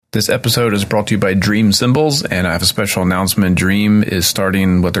This episode is brought to you by Dream Cymbals, and I have a special announcement. Dream is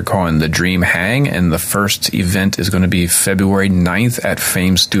starting what they're calling the Dream Hang, and the first event is going to be February 9th at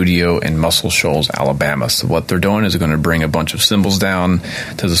Fame Studio in Muscle Shoals, Alabama. So what they're doing is they're going to bring a bunch of cymbals down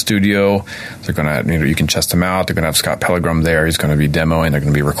to the studio. They're going to, you can test them out. They're going to have Scott Pellegrim there. He's going to be demoing. They're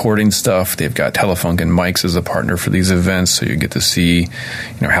going to be recording stuff. They've got Telefunken Mics as a partner for these events, so you get to see,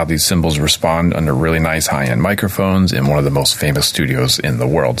 how these cymbals respond under really nice high-end microphones in one of the most famous studios in the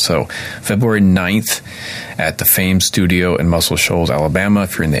world. So February 9th at the Fame Studio in Muscle Shoals, Alabama.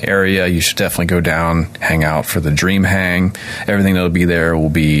 If you're in the area, you should definitely go down, hang out for the Dream Hang. Everything that will be there will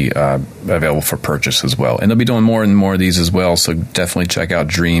be available for purchase as well. And they'll be doing more and more of these as well, so definitely check out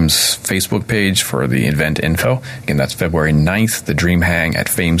Dream's Facebook page for the event info. Again, that's February 9th, the Dream Hang at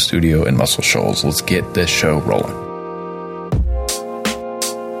Fame Studio in Muscle Shoals. Let's get this show rolling.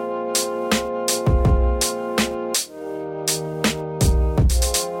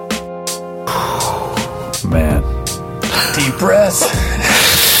 Man. Deep breath.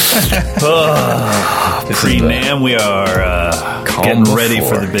 Pre-NAMM, we are getting ready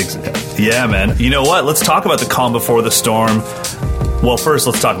for the big... Yeah, man. You know what? Let's talk about the calm before the storm. Well, first,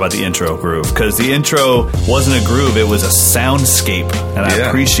 let's talk about the intro groove, because the intro wasn't a groove, it was a soundscape, and I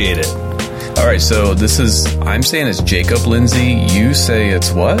appreciate it. All right, so I'm saying it's Jacob Lindsay. You say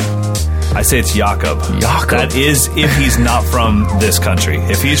it's what? I say it's Jakob. Jakob. That is if he's not from this country.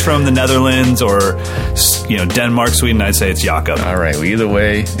 If he's from the Netherlands or, Denmark, Sweden, I'd say it's Jakob. All right. Well, either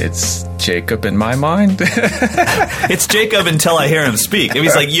way, it's Jacob in my mind. It's Jacob until I hear him speak. If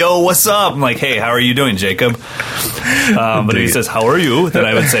he's like, yo, what's up? I'm like, hey, how are you doing, Jacob? But if he says, how are you? Then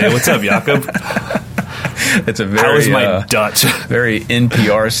I would say, what's up, Jakob? It's a very, how is my Dutch? Very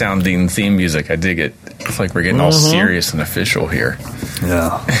NPR sounding theme music. I dig it. It's like we're getting all serious and official here.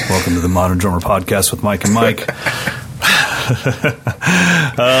 Yeah. Welcome to the Modern Drummer Podcast with Mike and Mike.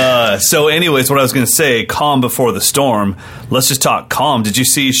 So anyways, what I was going to say, calm before the storm. Let's just talk calm. Did you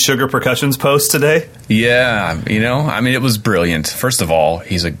see Sugar Percussion's post today? Yeah. It was brilliant. First of all,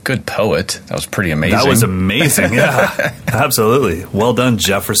 he's a good poet. That was pretty amazing. That was amazing. Yeah, absolutely. Well done,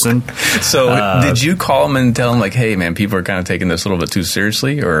 Jefferson. So did you call him and tell him, like, hey, man, people are kind of taking this a little bit too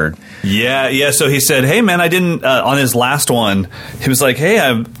seriously? Or Yeah. So he said, hey, man, I didn't, on his last one, he was like, hey,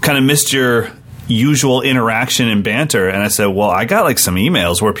 I kind of missed your usual interaction and banter. And I said, well, I got like some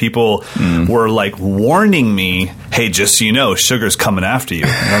emails where people were like warning me, hey, just so you know, Sugar's coming after you.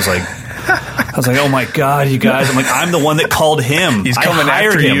 And I was like, oh my God, you guys. I'm like, I'm the one that called him. He's coming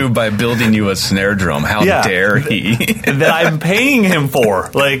after you by building you a snare drum. How dare he? That I'm paying him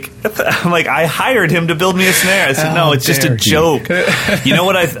for. I'm like, I hired him to build me a snare. I said, no, it's just a joke. You know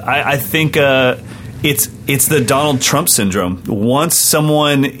what I think it's the Donald Trump syndrome. Once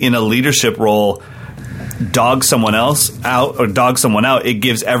someone in a leadership role dogs someone else out or dogs someone out, it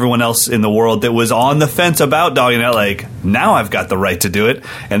gives everyone else in the world that was on the fence about dogging out, like, now I've got the right to do it.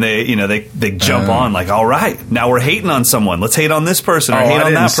 And they jump on like, all right, now we're hating on someone. Let's hate on this person or hate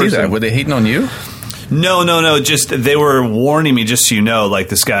on that person. That. Were they hating on you? No. Just they were warning me, just so you know, like,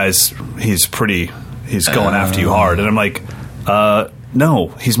 this guy's he's going after you hard. And I'm like, no,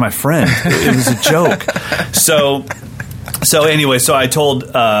 he's my friend. It was a joke. So anyway, I told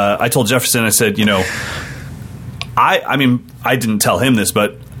Jefferson, I said, I didn't tell him this,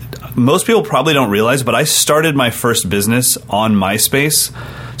 but most people probably don't realize, but I started my first business on MySpace.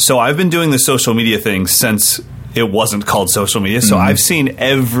 So I've been doing the social media thing since it wasn't called social media. So I've seen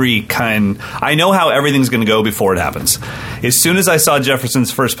every kind. I know how everything's going to go before it happens. As soon as I saw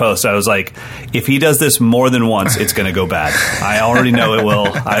Jefferson's first post, I was like, if he does this more than once, it's going to go bad. I already know it will.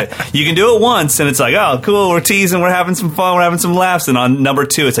 You can do it once, and it's like, oh, cool, we're teasing, we're having some fun, we're having some laughs. And on number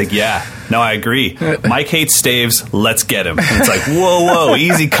 2, it's like, yeah, no, I agree. Mike hates staves, let's get him. And it's like, whoa,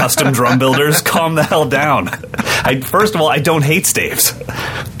 easy, custom drum builders, calm the hell down. First of all, I don't hate staves.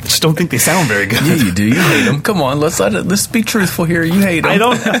 I just don't think they sound very good. Yeah, you do. You hate them. Come on, let's be truthful here. You hate them. I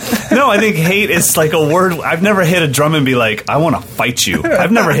don't. No, I think hate is like a word. I've never hit a drum and be like, I want to fight you.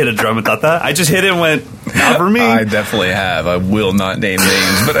 I've never hit a drum and thought that. I just hit it and went, not for me. I definitely have. I will not name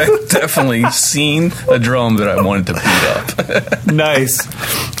names, but I've definitely seen a drum that I wanted to beat up. Nice.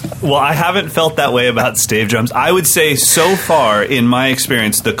 Well, I haven't felt that way about stave drums. I would say so far, in my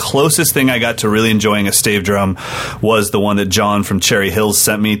experience, the closest thing I got to really enjoying a stave drum was the one that John from Cherry Hills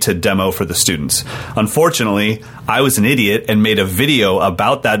sent me to demo for the students. Unfortunately, I was an idiot and made a video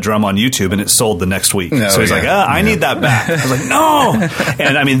about that drum on YouTube, and it sold the next week. So he's like, I need that back. I was like, no!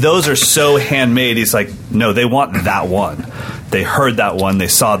 And I mean, those are so handmade. He's like, no, they want that one. They heard that one. They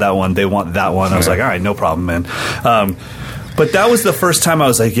saw that one. They want that one. I was like, all right, no problem, man. But that was the first time I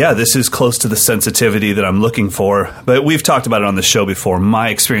was like, yeah, this is close to the sensitivity that I'm looking for. But we've talked about it on the show before. My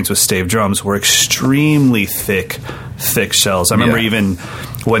experience with stave drums were extremely thick shells. I remember even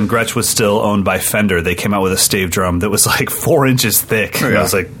when Gretsch was still owned by Fender, they came out with a stave drum that was like 4 inches thick. And I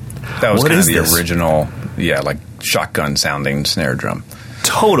was like, that was what kind is of the this? original, like shotgun sounding snare drum.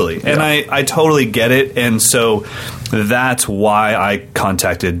 Totally. And I totally get it. And so that's why I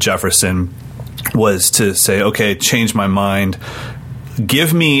contacted Jefferson, was to say, okay, change my mind.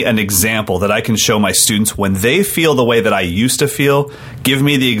 Give me an example that I can show my students when they feel the way that I used to feel. Give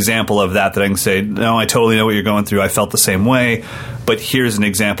me the example of that I can say, no, I totally know what you're going through. I felt the same way. But here's an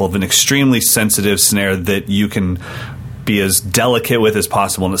example of an extremely sensitive snare that you can be as delicate with as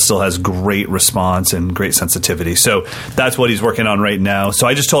possible, and it still has great response and great sensitivity. So that's what he's working on right now. So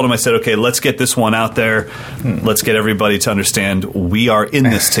I just told him, I said, okay, let's get this one out there. Let's get everybody to understand we are in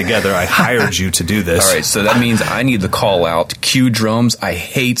this together. I hired you to do this. All right, so that means I need to call out Q drums. I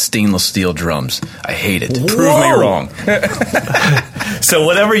hate stainless steel drums. I hate it. Prove me wrong. So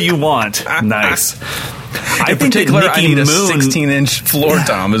whatever you want. Nice. In particular, I need a 16-inch floor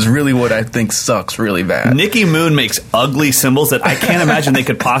tom is really what I think sucks really bad. Nicky Moon makes ugly cymbals that I can't imagine they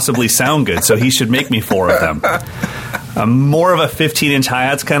could possibly sound good, so he should make me 4 of them. I'm more of a 15-inch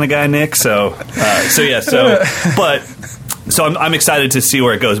hi-hats kind of guy, Nick. So I'm excited to see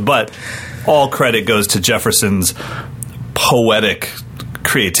where it goes. But all credit goes to Jefferson's poetic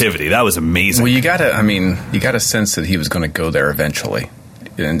creativity. That was amazing. Well, you gotta sense that he was going to go there eventually,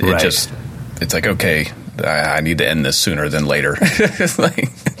 and it's like, okay, I need to end this sooner than later.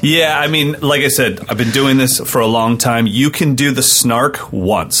 Yeah, I mean, like I said, I've been doing this for a long time. You can do the snark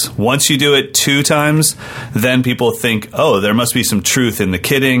once. Once you do it 2 times, then people think, oh, there must be some truth in the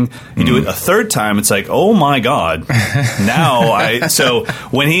kidding. You do it a 3rd time, it's like, oh my God. So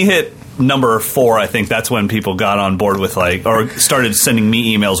when he hit number 4, I think that's when people got on board with or started sending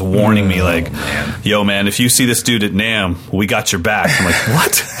me emails warning me yo man, if you see this dude at NAMM, we got your back. I'm like,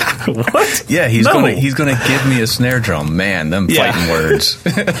 what? What? Yeah, he's gonna give me a snare drum. Man, them fighting words.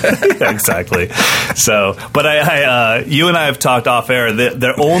 Exactly. So, but I you and I have talked off air.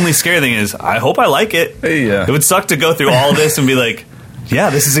 The only scary thing is I hope I like it. Yeah. It would suck to go through all of this and be like, yeah,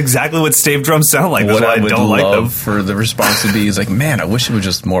 this is exactly what stave drums sound like. That's what why I don't like them. For the response to be is like, man, I wish it was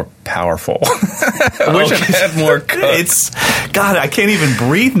just more powerful. I wish it had more cuts. God, I can't even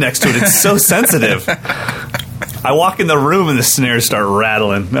breathe next to it. It's so sensitive. I walk in the room and the snares start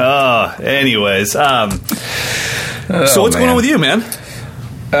rattling. Anyways. So what's going on with you, man?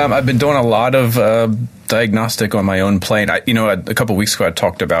 I've been doing a lot of diagnostic on my own playing. A couple weeks ago I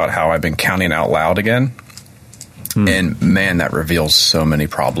talked about how I've been counting out loud again. And man, that reveals so many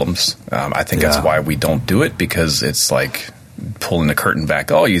problems. I think that's why we don't do it, because it's like pulling the curtain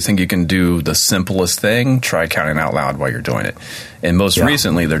back. Oh, you think you can do the simplest thing? Try counting out loud while you're doing it. And most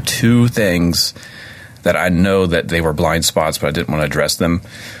recently, there are 2 things that I know that they were blind spots, but I didn't want to address them.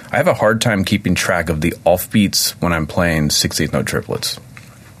 I have a hard time keeping track of the offbeats when I'm playing 16th note triplets.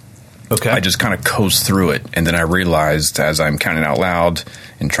 Okay. I just kind of coast through it, and then I realized as I'm counting out loud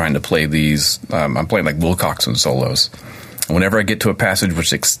and trying to play these, I'm playing like Wilcoxon solos. And whenever I get to a passage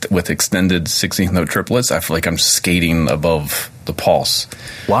with extended 16th note triplets, I feel like I'm skating above the pulse.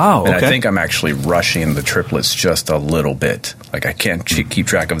 Wow. And I think I'm actually rushing the triplets just a little bit. Like I can't keep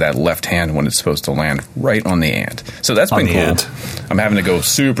track of that left hand when it's supposed to land right on the and. So that's been cool. I'm having to go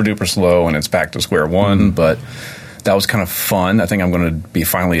super duper slow, and it's back to square one, but that was kind of fun. I think I'm going to be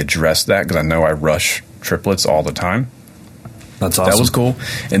finally address that, because I know I rush triplets all the time. That's awesome. That was cool.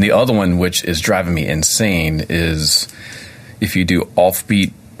 And the other one, which is driving me insane, is if you do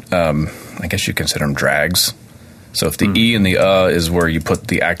offbeat, I guess you consider them drags. So if the E and the is where you put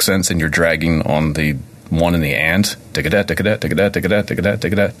the accents and you're dragging on the one and the and, to try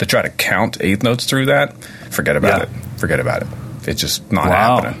to count 8th notes through that, forget about it. Forget about it. It's just not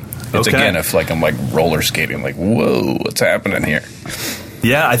happening. It's again, if I'm like roller skating, like, whoa, what's happening here?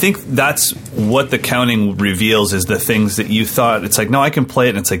 Yeah, I think that's what the counting reveals, is the things that you thought. It's like, no, I can play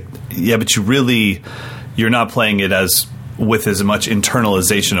it. And it's like, yeah, but you're not playing it with as much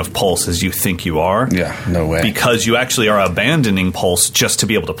internalization of pulse as you think you are. Yeah, no way. Because you actually are abandoning pulse just to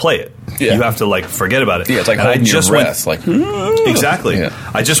be able to play it. Yeah. You have to forget about it. Yeah, it's like holding your breath. Exactly.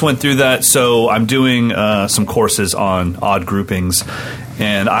 Yeah. I just went through that. So I'm doing some courses on odd groupings.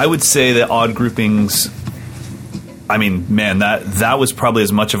 And I would say that odd groupings, I mean, man, that was probably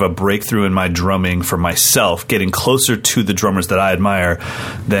as much of a breakthrough in my drumming for myself, getting closer to the drummers that I admire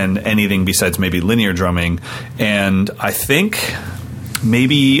than anything besides maybe linear drumming. And I think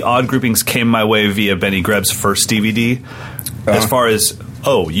maybe odd groupings came my way via Benny Greb's first DVD. As far as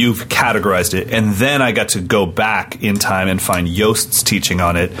oh, you've categorized it. And then I got to go back in time and find Jost's teaching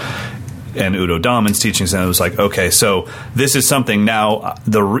on it and Udo Dahmann's teachings, and it was like, okay, so this is something now.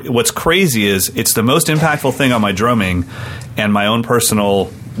 What's crazy is it's the most impactful thing on my drumming and my own personal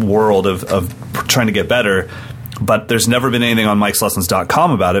world of trying to get better. But there's never been anything on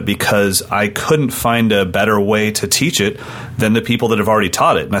Mike'sLessons.com about it because I couldn't find a better way to teach it than the people that have already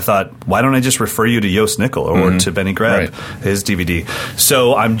taught it. And I thought, why don't I just refer you to Jost Nickel or to Benny Greb, his DVD?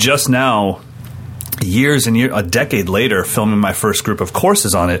 So I'm just now, years and years, a decade later, filming my first group of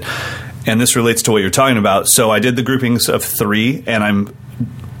courses on it. And this relates to what you're talking about. So I did the groupings of 3, and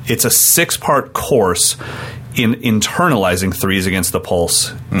it's a 6-part course in internalizing threes against the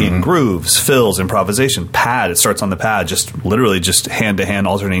pulse in grooves, fills, improvisation, pad. It starts on the pad, just literally just hand-to-hand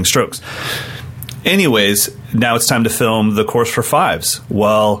alternating strokes. Anyways, now it's time to film the course for 5s.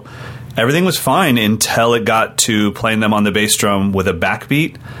 Well, everything was fine until it got to playing them on the bass drum with a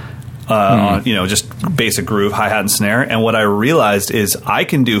backbeat. On, just basic groove, hi-hat and snare. And what I realized is I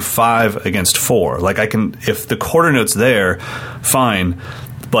can do 5 against 4. Like I can, if the quarter note's there, fine.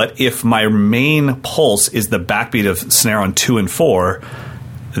 But if my main pulse is the backbeat of snare on 2 and 4,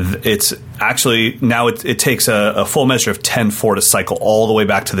 it's actually, now it takes a full measure of 10-4 to cycle all the way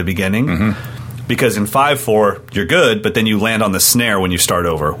back to the beginning. Because in 5-4, you're good, but then you land on the snare when you start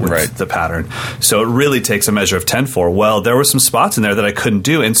over with the pattern. So it really takes a measure of 10-4. Well, there were some spots in there that I couldn't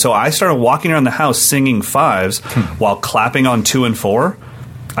do. And so I started walking around the house singing 5s while clapping on 2 and 4.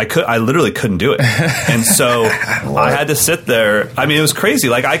 I literally couldn't do it. And so I had to sit there. I mean, it was crazy.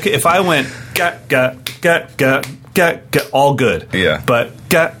 Like if I went, all good. Yeah. But,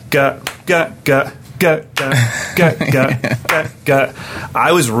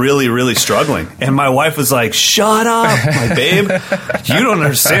 I was really, really struggling. And my wife was like, shut up, my babe. You don't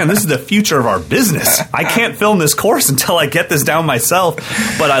understand. This is the future of our business. I can't film this course until I get this down myself.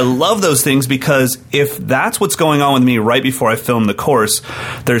 But I love those things because if that's what's going on with me right before I film the course,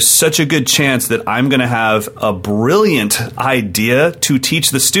 there's such a good chance that I'm going to have a brilliant idea to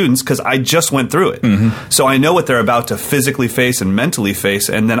teach the students because I just went through it. So I know what they're about to physically face and mentally face.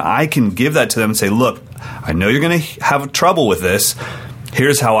 And then I can give that to them and say, look, I know you're going to have trouble with this.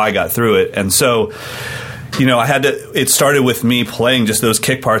 Here's how I got through it. And so, it started with me playing just those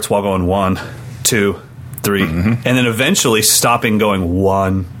kick parts while going 1, 2, 3, and then eventually stopping, going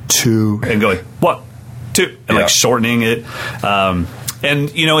 1, 2, and going 1, 2, and like shortening it.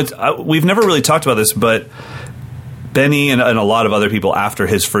 We've never really talked about this, but Benny and a lot of other people after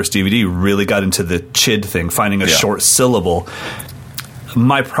his first DVD really got into the chid thing, finding a short syllable.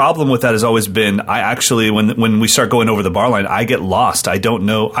 My problem with that has always been I actually, when we start going over the bar line, I get lost. I don't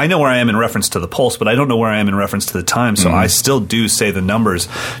know. I know where I am in reference to the pulse, but I don't know where I am in reference to the time. So I still do say the numbers.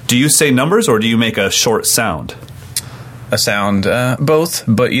 Do you say numbers or do you make a short sound? A sound, both.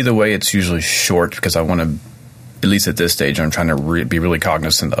 But either way, it's usually short because I want to, at least at this stage, I'm trying to be really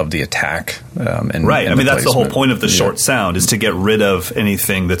cognizant of the attack. And that's the whole point of the short sound is to get rid of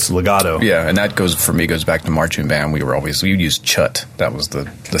anything that's legato. Yeah, and that goes back to marching band. We would use chut. That was the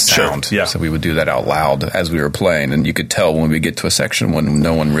sound. Sure, yeah. So we would do that out loud as we were playing, and you could tell when we get to a section when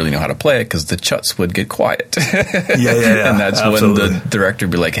no one really knew how to play it because the chuts would get quiet. Yeah. And that's absolutely. when the director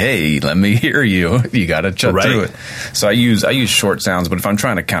would be like, "Hey, let me hear you. You got to chut through it." So I use short sounds, but if I'm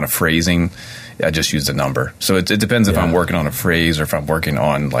trying to kind of phrasing, I just use the number. So it depends if I'm working on a phrase or if I'm working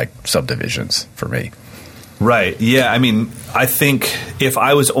on like subdivisions for me. Right. Yeah. I mean, I think if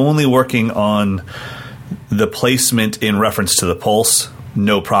I was only working on the placement in reference to the pulse,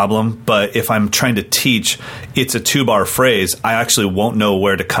 no problem. But if I'm trying to teach, it's a 2-bar phrase, I actually won't know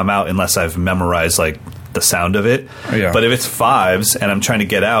where to come out unless I've memorized like the sound of it. Yeah. But if it's 5s and I'm trying to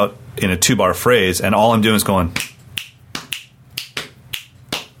get out in a 2-bar phrase and all I'm doing is going,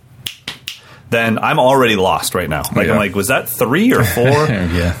 then I'm already lost right now. I'm like, was that 3 or 4?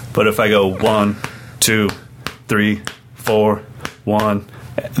 Yeah. But if I go 1, 2, 3, 4, 1,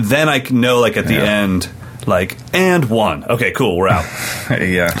 then I can know like at the end, like, and 1. Okay, cool, we're out.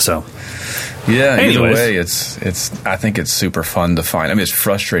 Yeah. So, yeah. anyways. Either way, I think it's super fun to find. I mean, it's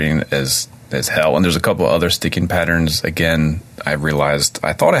frustrating as hell. And there's a couple other sticking patterns. Again, I realized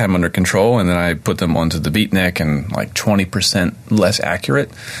I thought I had them under control, and then I put them onto the beat neck and like 20% less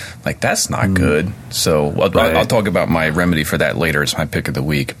accurate. Like, that's not good. So I'll talk about my remedy for that later. It's my pick of the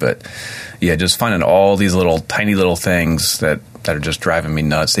week. But yeah, just finding all these tiny little things that are just driving me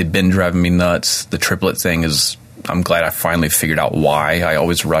nuts. They've been driving me nuts. The triplet thing I'm glad I finally figured out why I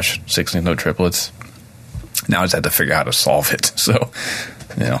always rush 16th note triplets. Now I just have to figure out how to solve it. So,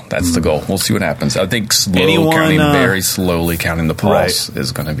 that's the goal. We'll see what happens. I think very slowly counting the pulse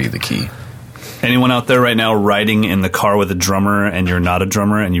is going to be the key. Anyone out there right now riding in the car with a drummer and you're not a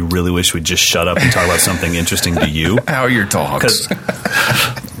drummer and you really wish we'd just shut up and talk about something interesting to you? How are your dogs?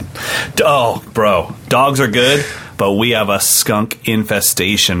 Oh, bro. Dogs are good, but we have a skunk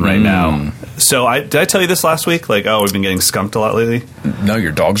infestation right now. So did I tell you this last week? Like, we've been getting skunked a lot lately? No,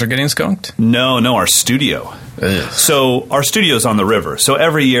 your dogs are getting skunked? No, our studio. Ugh. So our studio's on the river. So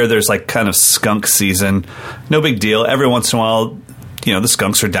every year there's like kind of skunk season. No big deal. Every once in a while, the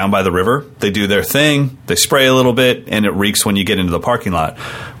skunks are down by the river. They do their thing. They spray a little bit, and it reeks when you get into the parking lot.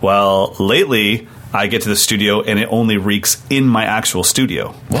 Well, lately, I get to the studio, and it only reeks in my actual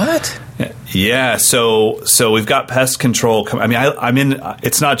studio. What? Yeah, so we've got pest control. I mean, I'm in.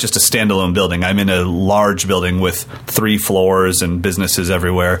 It's not just a standalone building. I'm in a large building with 3 floors and businesses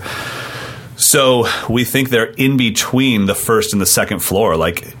everywhere. So we think they're in between the first and the second floor,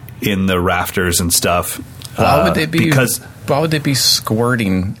 like in the rafters and stuff. Why would they be? Why would they be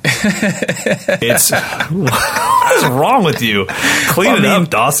squirting? What is wrong with you? Clean it up,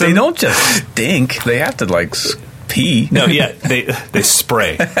 Dawson. They don't just stink. They have to pee. No, yeah, they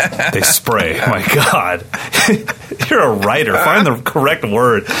spray. They spray. Oh my God, you're a writer. Find the correct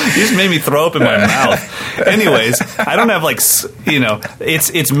word. You just made me throw up in my mouth. Anyways, I don't have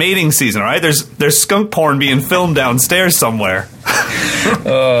it's mating season. All right, there's skunk porn being filmed downstairs somewhere.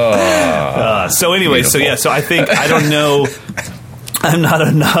 So anyway, beautiful. So I think I don't know. I'm not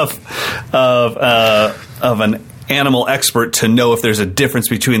enough of an animal expert to know if there's a difference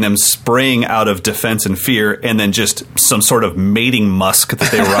between them spraying out of defense and fear and then just some sort of mating musk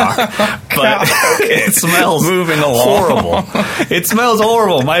that they rock. But it smells horrible. It smells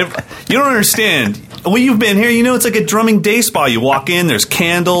horrible. You don't understand. When you've been here, it's like a drumming day spa. You walk in, there's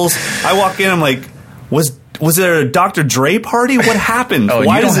candles. I walk in, I'm like, was there a Dr. Dre party? What happened? Oh,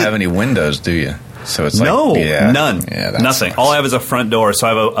 you don't have any windows, do you? So it's none. Yeah, Nothing. Sucks. All I have is a front door, so I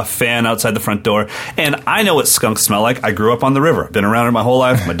have a fan outside the front door, and I know what skunks smell like. I grew up on the river, been around it my whole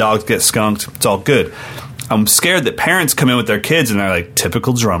life. My dogs get skunked. It's all good. I'm scared that parents come in with their kids and they're like,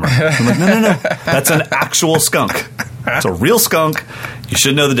 typical drummer. I'm like, no. That's an actual skunk. It's a real skunk. You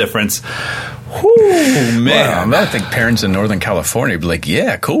should know the difference. Whoo, man. Well, I think parents in Northern California would be like,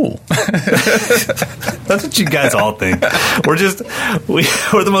 yeah, cool. That's what you guys all think. We're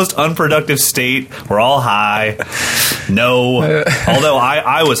the most unproductive state. We're all high. No. Although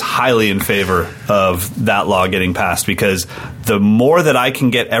I was highly in favor of that law getting passed because the more that I can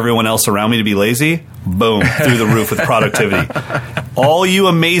get everyone else around me to be lazy, boom, through the roof with productivity. All you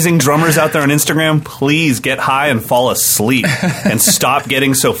amazing drummers out there on Instagram, please get high and fall asleep and stop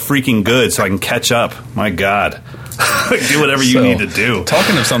getting so freaking good so I can catch up. My God. Do whatever you need to do.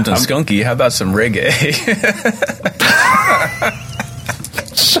 Talking of something skunky, how about some reggae?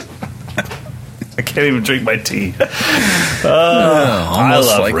 I can't even drink my tea. Almost I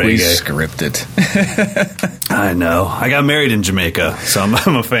love like reggae. we scripted. I know. I got married in Jamaica, so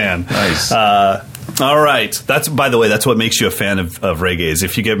I'm a fan. Nice. All right. By the way, that's what makes you a fan of reggae is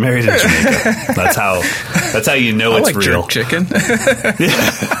if you get married in Jamaica. That's how you know it's real. Jerk chicken.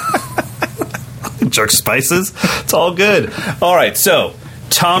 Jerk spices. It's all good. All right. So,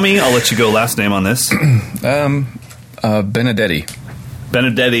 Tommy, I'll let you go last name on this. Benedetti.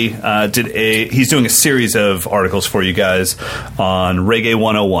 Benedetti he's doing a series of articles for you guys on Reggae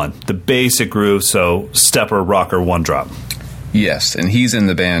 101, the basic groove, so stepper, rocker, one drop. Yes, and he's in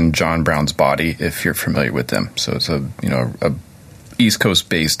the band John Brown's Body, if you're familiar with them. So it's a East Coast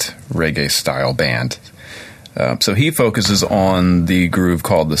based reggae style band. So he focuses on the groove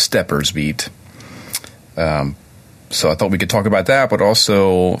called the steppers beat. So I thought we could talk about that, but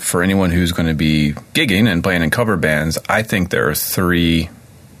also for anyone who's going to be gigging and playing in cover bands, I think there are three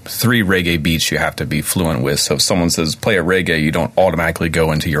reggae beats you have to be fluent with. So if someone says play a reggae, you don't automatically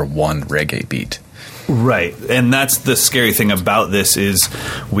go into your one reggae beat. Right. And that's the scary thing about this is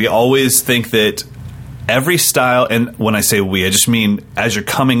we always think that every style, and when I say we, I just mean as you're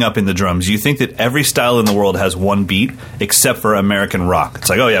coming up in the drums, you think that every style in the world has one beat except for American rock. It's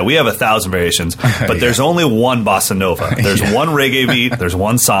like, oh yeah, we have 1,000 variations, but there's only one bossa nova. There's one reggae beat, there's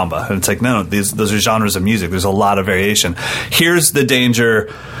one samba. And it's like, no, those are genres of music. There's a lot of variation. Here's the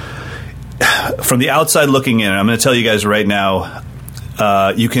danger from the outside looking in. I'm going to tell you guys right now,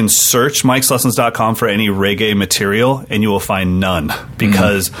 you can search Mike'sLessons.com for any reggae material and you will find none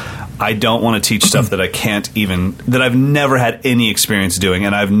because I don't want to teach stuff that I've never had any experience doing.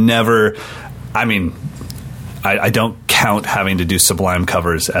 And I don't count having to do Sublime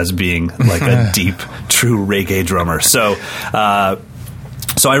covers as being like a deep, true reggae drummer. So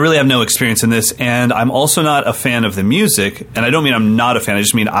So I really have no experience in this, and I'm also not a fan of the music. And I don't mean I'm not a fan. I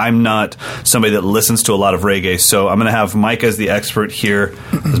just mean I'm not somebody that listens to a lot of reggae. So I'm going to have Mike as the expert here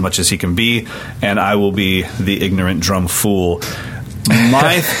as much as he can be, and I will be the ignorant drum fool.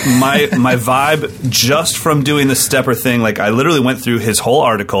 My vibe just from doing the stepper thing, like I literally went through his whole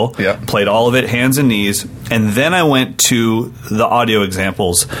article, played all of it hands and knees, and then I went to the audio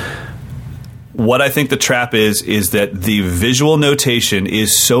examples. What I think the trap is that the visual notation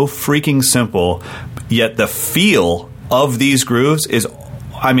is so freaking simple, yet the feel of these grooves is,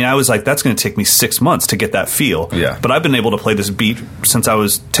 I mean, I was like, that's going to take me 6 months to get that feel. Yeah. But I've been able to play this beat since I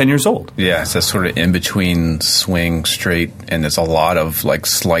was 10 years old. Yeah, it's that sort of in-between swing, straight, and there's a lot of like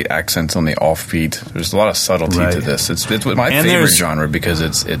slight accents on the offbeat. There's a lot of subtlety to this. It's my favorite genre because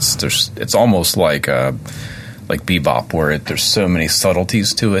it's almost like bebop, where there's so many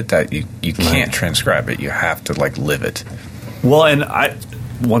subtleties to it that you can't transcribe it. You have to like live it. Well, and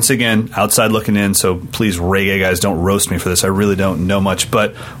once again, outside looking in, so please, reggae guys, don't roast me for this. I really don't know much.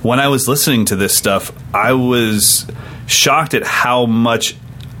 But when I was listening to this stuff, I was shocked at how much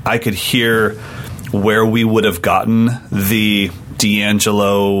I could hear where we would have gotten the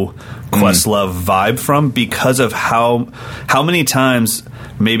D'Angelo, Questlove vibe from, because of how many times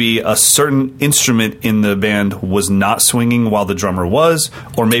maybe a certain instrument in the band was not swinging while the drummer was,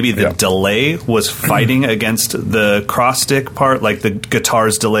 or maybe the delay was fighting against the cross stick part, like the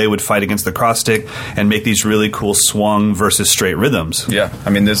guitar's delay would fight against the cross stick and make these really cool swung versus straight rhythms. Yeah, I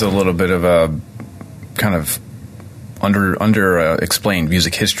mean, there's a little bit of a kind of under explained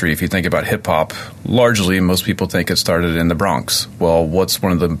music history. If you think about hip hop, largely most people think it started in the Bronx. Well, what's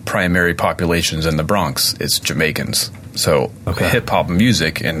one of the primary populations in the Bronx? It's Jamaicans. So hip hop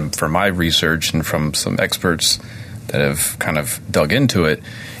music, and from my research and from some experts that have kind of dug into it,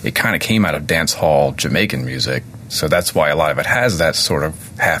 it kind of came out of dance hall Jamaican music. So that's why a lot of it has that sort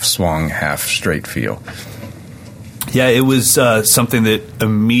of half swung, half straight feel. Yeah, it was something that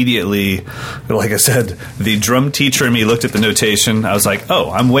immediately, like I said, the drum teacher in me looked at the notation. I was like,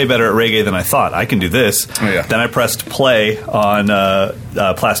 oh, I'm way better at reggae than I thought. I can do this. Oh, yeah. Then I pressed play on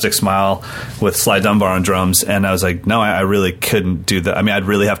Plastic Smile with Sly Dunbar on drums, and I was like, no, I really couldn't do that. I mean, I'd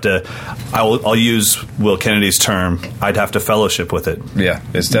really have to, I'll use Will Kennedy's term, I'd have to fellowship with it. Yeah,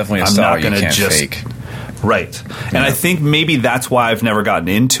 it's definitely a style you can't fake. Right. And I think maybe that's why I've never gotten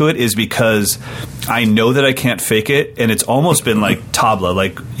into it, is because I know that I can't fake it, and it's almost been like tabla.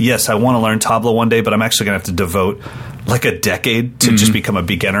 Like, yes, I want to learn tabla one day, but I'm actually going to have to devote like a decade to just become a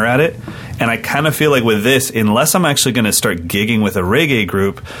beginner at it. And I kind of feel like with this, unless I'm actually going to start gigging with a reggae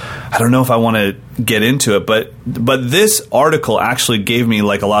group, I don't know if I want to get into it. But this article actually gave me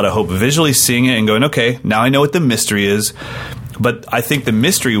like a lot of hope, visually seeing it and going, okay, now I know what the mystery is. But I think the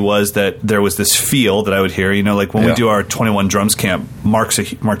mystery was that there was this feel that I would hear, you know, like when we do our 21 Drums Camp, Mark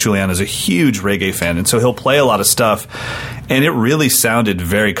Julian is a huge reggae fan, and so he'll play a lot of stuff, and it really sounded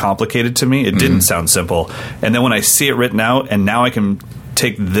very complicated to me. It didn't sound simple. And then when I see it written out, and now I can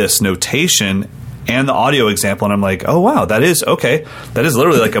take this notation and the audio example, and I'm like, oh, wow, that is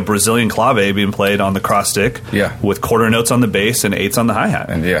literally like a Brazilian clave being played on the cross stick with quarter notes on the bass and eights on the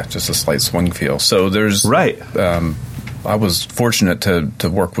hi-hat. And just a slight swing feel. So there's... Right. I was fortunate to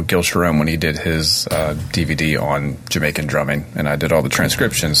work with Gil Sharon when he did his DVD on Jamaican drumming, and I did all the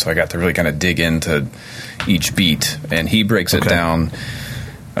transcriptions, so I got to really kind of dig into each beat, and he breaks it down.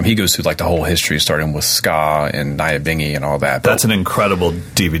 He goes through like the whole history, starting with ska and Nyabingi and all that. That's an incredible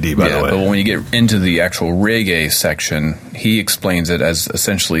DVD, by the way. But when you get into the actual reggae section, he explains it as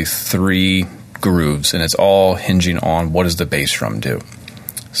essentially 3 grooves, and it's all hinging on what does the bass drum do.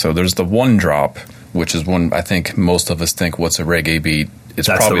 So there's the one drop, which is one I think most of us think, what's a reggae beat? It's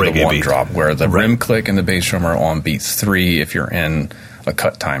probably the one beat drop, where the rim click and the bass drum are on beat 3 if you're in a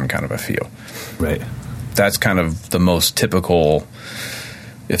cut time kind of a feel. Right. That's kind of the most typical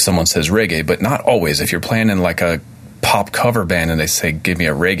if someone says reggae, but not always. If you're playing in like a pop cover band and they say, give me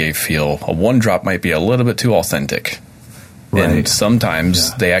a reggae feel, a one drop might be a little bit too authentic. Right. And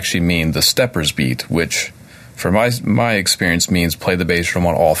sometimes they actually mean the steppers beat, which for my experience means play the bass drum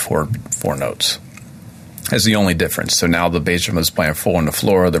on all four notes. That's the only difference. So now the bass drum is playing 4 on the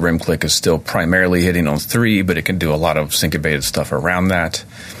floor. The rim click is still primarily hitting on 3, but it can do a lot of syncopated stuff around that.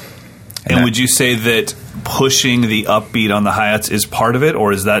 And would you say that pushing the upbeat on the hi-hats is part of it,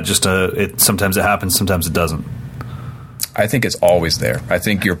 or is that just sometimes it happens, sometimes it doesn't? I think it's always there. I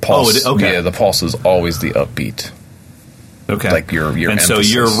think your pulse, the pulse is always the upbeat. Okay. Like your and emphasis. So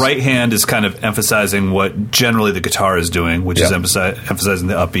your right hand is kind of emphasizing what generally the guitar is doing, which is emphasizing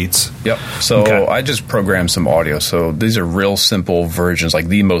the upbeats. Yep. So I just programmed some audio. So these are real simple versions, like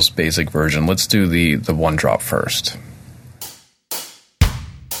the most basic version. Let's do the one drop first.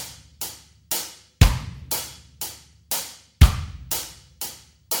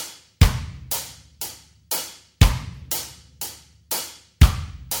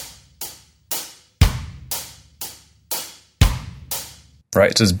 Right,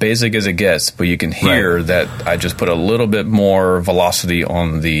 it's as basic as it gets, but you can hear that I just put a little bit more velocity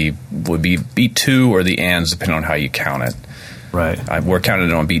on would be beat 2 or the ands, depending on how you count it. Right. We're counting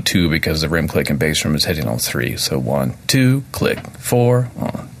it on beat 2 because the rim click and bass drum is hitting on 3. So 1, 2, click, 4,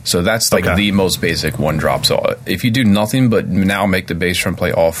 on. So that's like the most basic one drop. So if you do nothing but now make the bass drum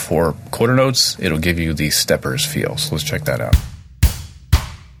play all 4 quarter notes, it'll give you the steppers feel. So let's check that out.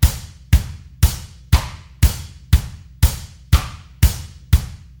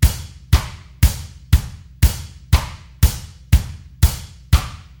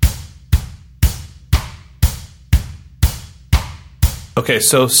 Okay,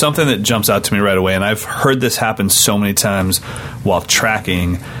 so something that jumps out to me right away, and I've heard this happen so many times while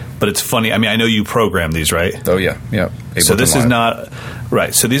tracking, but it's funny. I mean, I know you program these, right? Oh, yeah. So this is not...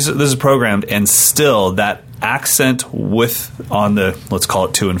 Right, so this is programmed, and still that accent on the, let's call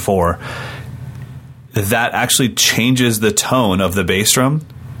it 2 and 4, that actually changes the tone of the bass drum.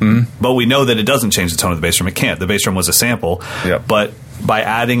 But we know that it doesn't change the tone of the bass drum. It can't. The bass drum was a sample. Yep. But by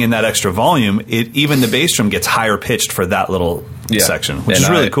adding in that extra volume, even the bass drum gets higher pitched for that little section, which is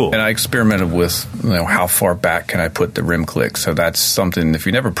really cool. And I experimented with how far back can I put the rim click. So that's something, if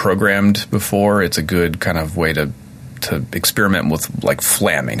you never programmed before, it's a good kind of way to experiment with like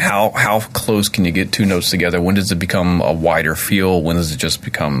flamming. How close can you get 2 notes together? When does it become a wider feel? When does it just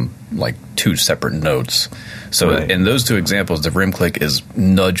become like 2 separate notes? So in those 2 examples, the rim click is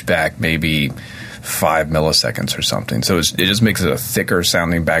nudged back maybe 5 milliseconds or something. So it just makes it a thicker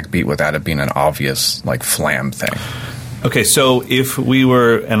sounding backbeat without it being an obvious like flam thing. Okay, so if we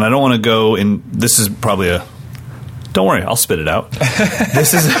were, and I don't want to go in, this is probably don't worry, I'll spit it out.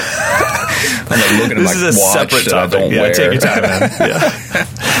 This is this is a separate topic. Yeah, take your time, man. Yeah.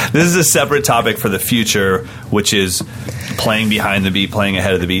 This is a separate topic for the future, which is playing behind the beat, playing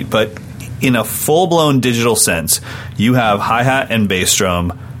ahead of the beat. But in a full-blown digital sense, you have hi-hat and bass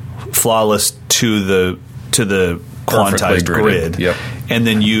drum flawless to the quantized grid. Yep. And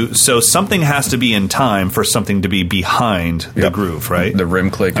then so something has to be in time for something to be behind the groove, right? The rim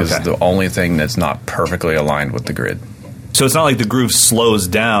click is the only thing that's not perfectly aligned with the grid. So it's not like the groove slows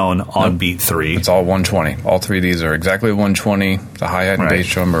down on beat 3. It's all 120. All 3 of these are exactly 120. The hi-hat and bass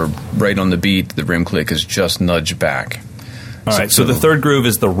drum are right on the beat. The rim click is just nudged back. All right, so the third groove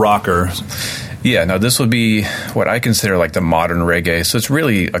is the rocker. Yeah, now this would be what I consider like the modern reggae. So it's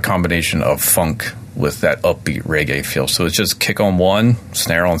really a combination of funk with that upbeat reggae feel. So it's just kick on 1,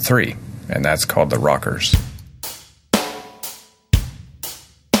 snare on 3, and that's called the rockers.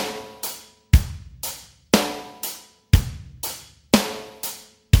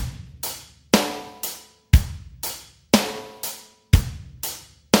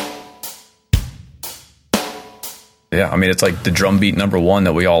 Yeah, I mean, it's like the drum beat number 1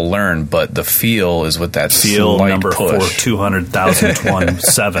 that we all learn, but the feel is with that feel slight number push.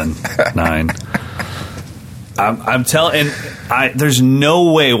 4,200,000 I'm telling, there's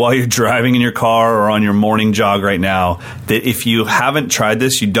no way while you're driving in your car or on your morning jog right now that if you haven't tried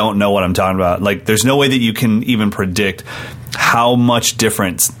this, you don't know what I'm talking about. Like, there's no way that you can even predict how much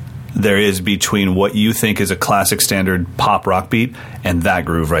difference there is between what you think is a classic standard pop rock beat and that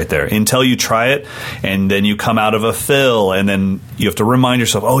groove right there until you try it, and then you come out of a fill and then you have to remind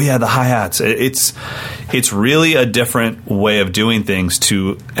yourself, oh yeah, the hi-hats. It's really a different way of doing things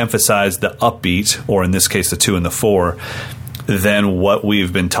to emphasize the upbeat, or in this case the 2 and the 4, than what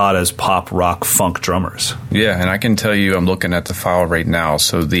we've been taught as pop rock funk drummers. Yeah, and I can tell you, I'm looking at the file right now,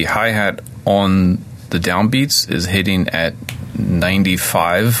 so the hi-hat on the downbeats is hitting at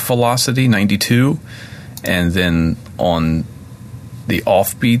 95 velocity, 92, and then on the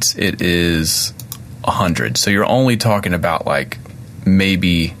offbeats it is 100. So you're only talking about like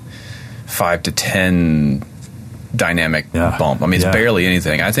maybe 5 to 10 dynamic bump. I mean, it's barely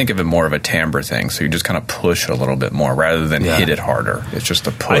anything. I think of it more of a timbre thing. So you just kind of push a little bit more rather than hit it harder. It's just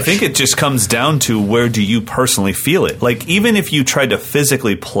a push. I think it just comes down to where do you personally feel it. Like, even if you tried to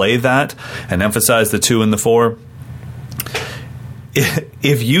physically play that and emphasize the 2 and the 4,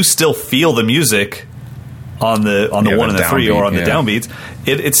 if you still feel the music on the 1 and the 3 or on the downbeats,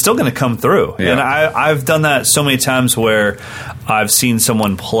 it's still going to come through. Yeah. And I've done that so many times where I've seen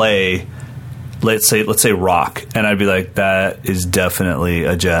someone play, let's say rock, and I'd be like, that is definitely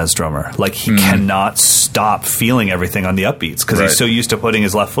a jazz drummer. Like, he cannot stop feeling everything on the upbeats because he's so used to putting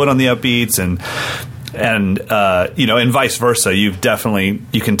his left foot on the upbeats, and vice versa. You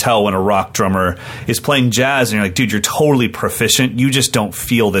can tell when a rock drummer is playing jazz and you're like, dude, you're totally proficient. You just don't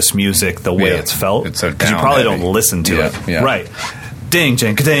feel this music the way it's felt. It's so because you probably don't listen to it. Yeah. Right. Ding,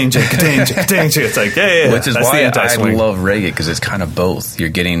 jing, ka-ding, jing, ka-ding, jing, ka-ding, jing. It's like, yeah. Which is why I love reggae, because it's kind of both. You're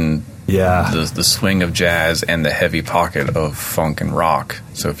getting the swing of jazz and the heavy pocket of funk and rock.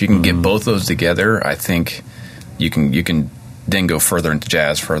 So if you can get both those together, I think you can then go further into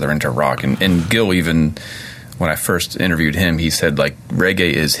jazz, further into rock. And Gil, even when I first interviewed him, he said like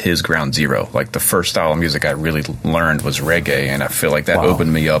reggae is his ground zero. Like the first style of music I really learned was reggae, and I feel like that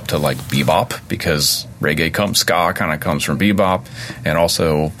opened me up to like bebop, because ska kind of comes from bebop, and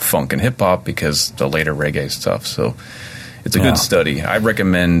also funk and hip hop because the later reggae stuff. So it's a good study. I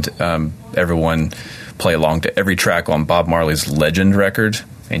recommend everyone play along to every track on Bob Marley's Legend record,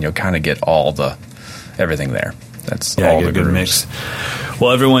 and you'll kind of get everything there. That's all the good mix. Well,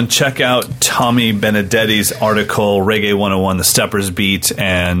 everyone, check out Tommy Benedetti's article, Reggae 101, The Steppers Beat,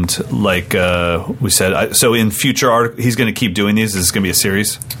 and like we said, so in future he's going to keep doing these? Is this going to be a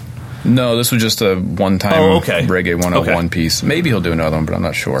series? No, this was just a one-time Reggae 101 piece. Maybe he'll do another one, but I'm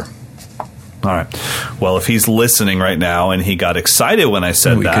not sure. All right. Well, if he's listening right now and he got excited when I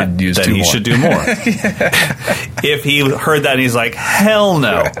said then he should do more. If he heard that and he's like, hell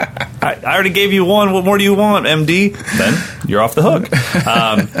no, I already gave you one. What more do you want, MD? Then you're off the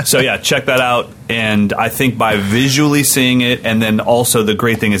hook. So, yeah, check that out. And I think by visually seeing it, and then also the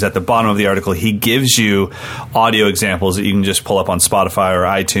great thing is at the bottom of the article, he gives you audio examples that you can just pull up on Spotify or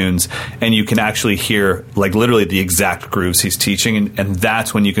iTunes, and you can actually hear like literally the exact grooves he's teaching. And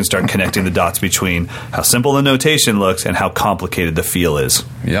that's when you can start connecting the dots between how simple the notation looks and how complicated the feel is.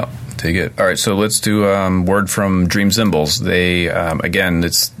 Yep. Take it. All right, so let's do word from Dream Cymbals. They again,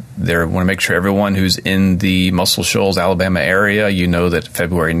 they want to make sure everyone who's in the Muscle Shoals, Alabama area, you know that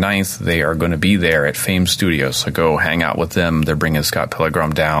February 9th they are going to be there at Fame Studios. So go hang out with them. They're bringing Scott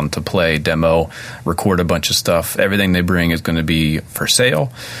Pilgrim down to play, demo, record a bunch of stuff. Everything they bring is going to be for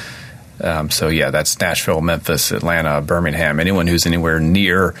sale. So, yeah, that's Nashville, Memphis, Atlanta, Birmingham. Anyone who's anywhere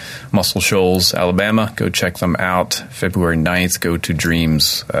near Muscle Shoals, Alabama, go check them out. February 9th, go to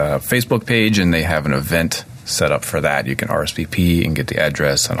Dream's Facebook page, and they have an event set up for that. You can RSVP and get the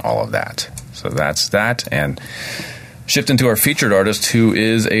address and all of that. So that's that. And shift into our featured artist, who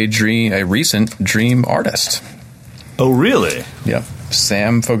is a recent Dream artist. Oh, really? Yeah.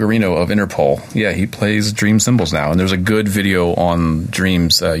 Sam Fogarino of Interpol. Yeah, he plays Dream Cymbals now. And there's a good video on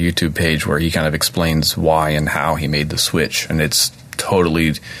Dream's YouTube page where he kind of explains why and how he made the switch. And it's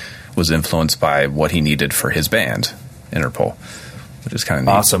totally was influenced by what he needed for his band, Interpol, which is kind of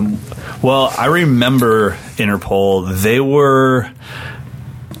neat. Awesome. Well, I remember Interpol. They were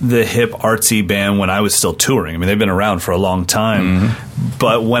the hip artsy band when I was still touring. I mean, they've been around for a long time. Mm-hmm.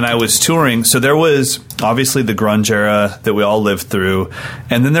 But when I was touring, so there was obviously the grunge era that we all lived through,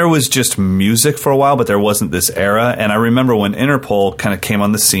 and then there was just music for a while, but there wasn't this era. And I remember when Interpol kind of came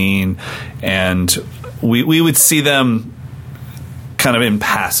on the scene, and we would see them kind of in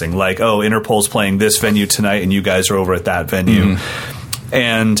passing, like, oh, Interpol's playing this venue tonight, and you guys are over at that venue. Mm-hmm.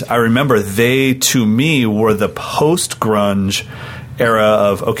 And I remember they, to me, were the post-grunge era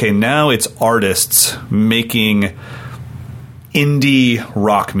of, okay, now it's artists making indie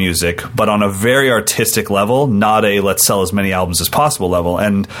rock music, but on a very artistic level, not a let's sell as many albums as possible level.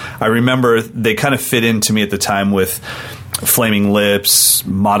 And I remember they kind of fit into me at the time with Flaming Lips,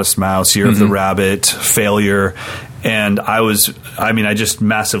 Modest Mouse, Year of the Rabbit, Failure. And I just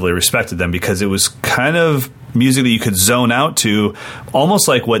massively respected them because it was kind of music that you could zone out to, almost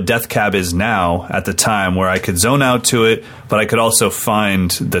like what Death Cab is now at the time, where I could zone out to it, but I could also find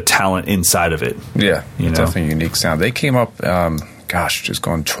the talent inside of it. Yeah, definitely a unique sound. They came up, just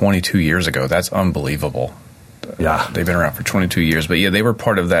going 22 years ago. That's unbelievable. Yeah. They've been around for 22 years. But, yeah, they were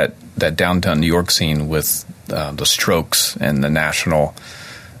part of that downtown New York scene with the Strokes and the National,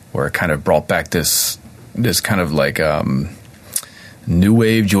 where it kind of brought back this kind of like new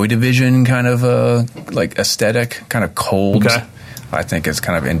wave, Joy Division kind of like aesthetic, kind of cold. Okay. I think it's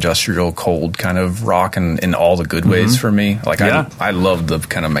kind of industrial, cold kind of rock in all the good ways for me. Like I love the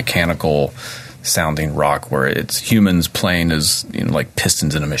kind of mechanical sounding rock where it's humans playing as like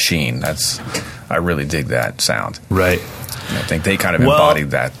pistons in a machine. I really dig that sound. Right. And I think they kind of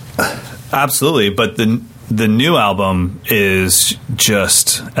embodied that. Absolutely, but the new album is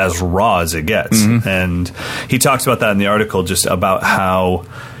just as raw as it gets. Mm-hmm. And he talks about that in the article, just about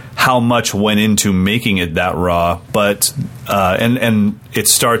how much went into making it that raw. But and it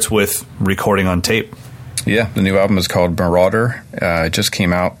starts with recording on tape. Yeah, the new album is called Marauder. It just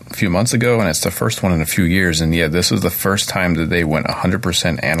came out a few months ago, and it's the first one in a few years. And yeah, this is the first time that they went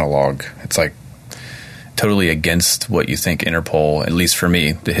 100% analog. It's like totally against what you think Interpol, at least for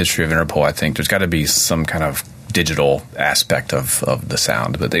me, the history of Interpol, I think there's got to be some kind of digital aspect of the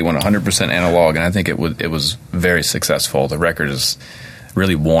sound. But they went 100% analog, and I think it was very successful. The record is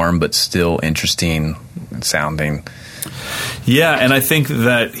really warm but still interesting sounding. Yeah, and I think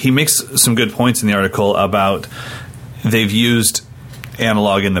that he makes some good points in the article about they've used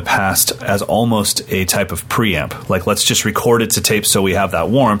analog in the past as almost a type of preamp. Like, let's just record it to tape so we have that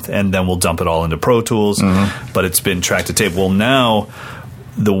warmth, and then we'll dump it all into Pro Tools. Mm-hmm. But it's been tracked to tape. Well, now,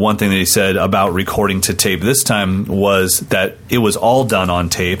 the one thing that he said about recording to tape this time was that it was all done on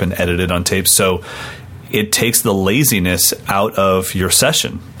tape and edited on tape. So it takes the laziness out of your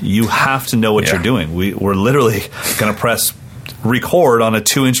session. You have to know what you're doing. We're literally going to press record on a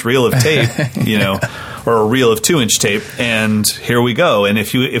 2-inch reel of tape, or a reel of 2-inch tape, and here we go. And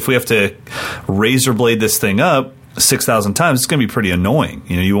if we have to razor blade this thing up 6,000 times, it's going to be pretty annoying.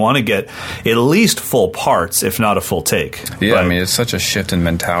 You want to get at least full parts, if not a full take. Yeah, I mean, it's such a shift in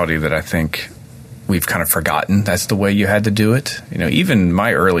mentality that I think we've kind of forgotten that's the way you had to do it. Even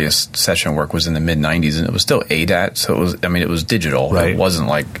my earliest session work was in the mid-'90s, and it was still ADAT, so it was digital. Right. It wasn't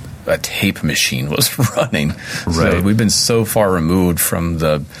like a tape machine was running. Right. So we've been so far removed from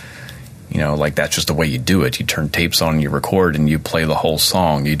the, like that's just the way you do it. You turn tapes on, you record, and you play the whole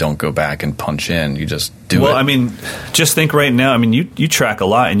song. You don't go back and punch in. You just do it. Well, I mean, just think right now. I mean, you track a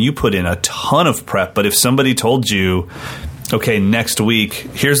lot, and you put in a ton of prep. But if somebody told you, okay, next week,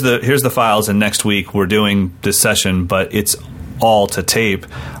 here's the files, and next week we're doing this session, but it's all to tape,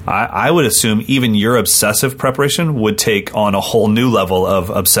 I would assume even your obsessive preparation would take on a whole new level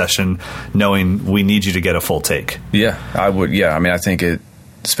of obsession, knowing we need you to get a full take. Yeah, I would. Yeah, I mean, I think it,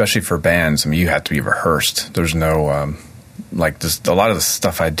 especially for bands, I mean, you have to be rehearsed. There's no, like this, a lot of the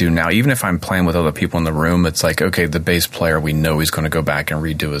stuff I do now, even if I'm playing with other people in the room, it's like, okay, the bass player, we know he's going to go back and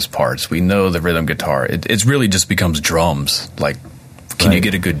redo his parts. We know the rhythm guitar. It really just becomes drums. Like, can you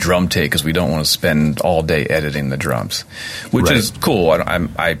get a good drum take? Because we don't want to spend all day editing the drums, which is cool.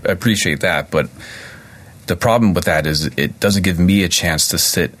 I appreciate that, but the problem with that is it doesn't give me a chance to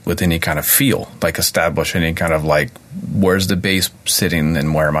sit with any kind of feel, like establish any kind of like, where's the bass sitting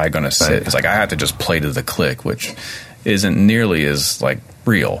and where am I going to sit? Right. It's like I have to just play to the click, which isn't nearly as like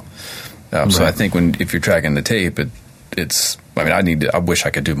real. So I think if you're tracking the tape, it's. I mean, I wish I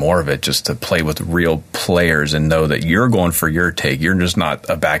could do more of it, just to play with real players and know that you're going for your take. You're just not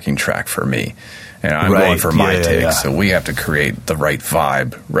a backing track for me, and I'm going for my take. Yeah. So we have to create the right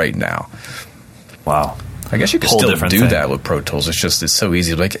vibe right now. Wow. I guess you could still do that with Pro Tools. It's so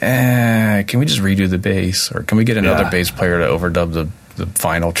easy. Like, can we just redo the bass, or can we get another bass player to overdub the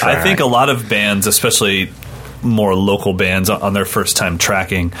final track? I think a lot of bands, especially more local bands on their first time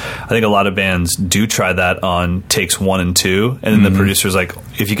tracking, I think a lot of bands do try that on takes 1 and 2, and then the producer's like,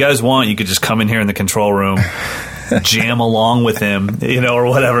 if you guys want, you could just come in here in the control room, jam along with him, or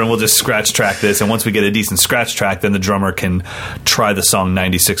whatever, and we'll just scratch track this, and once we get a decent scratch track, then the drummer can try the song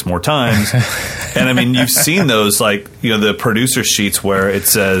 96 more times. And I mean, you've seen those, like, the producer sheets where it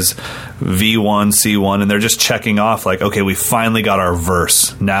says V1, C1, and they're just checking off, like, okay, we finally got our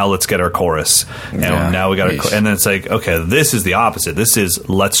verse, now let's get our chorus, and now we got our and then it's like, okay, this is the opposite. This is,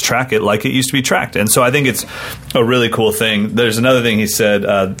 let's track it like it used to be tracked. And so I think it's a really cool thing. There's another thing he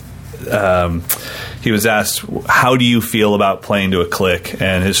said, he was asked, how do you feel about playing to a click?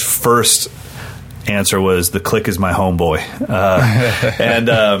 And his first answer was, the click is my homeboy.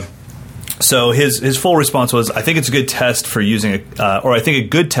 So his full response was, I think it's a good test for using I think a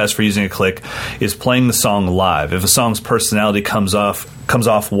good test for using a click is playing the song live. If a song's personality comes off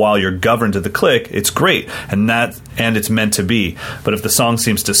while you're governed to the click, it's great, and it's meant to be. But if the song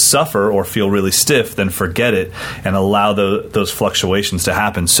seems to suffer or feel really stiff, then forget it and allow those fluctuations to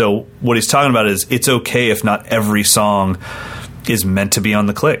happen. So what he's talking about is, it's okay if not every song is meant to be on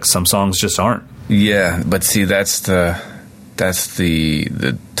the click. Some songs just aren't. Yeah, but see, that's the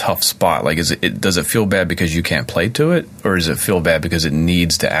tough spot. Like, does it feel bad because you can't play to it, or does it feel bad because it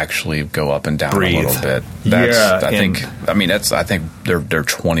needs to actually go up and down a little bit? I think they're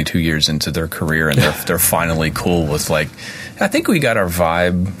 22 years into their career, and they're finally cool with, like, I think we got our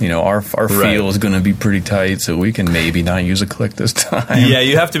vibe. Our feel is going to be pretty tight, so we can maybe not use a click this time. Yeah,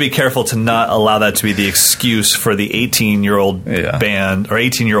 you have to be careful to not allow that to be the excuse for the 18-year-old band, or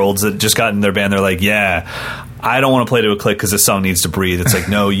 18-year-olds that just got in their band. They're like, I don't want to play to a click because this song needs to breathe. It's like,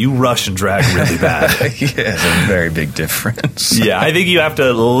 no, you rush and drag really bad. It's a very big difference. Yeah, I think you have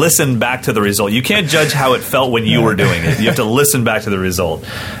to listen back to the result. You can't judge how it felt when you were doing it. You have to listen back to the result.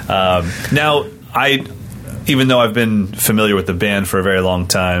 Now, even though I've been familiar with the band for a very long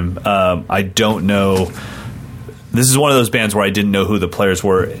time, I don't know. This is one of those bands where I didn't know who the players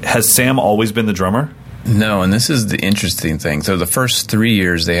were. Has Sam always been the drummer? No, and this is the interesting thing. So the first 3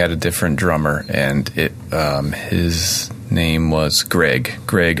 years they had a different drummer, and his name was Greg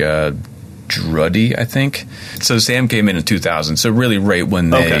Druddy, I think. So Sam came in 2000. So really right when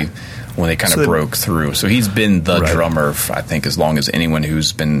they when they kind of broke through. So he's been the Right. drummer, I think, as long as anyone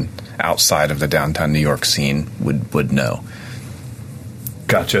who's been outside of the downtown New York scene would know.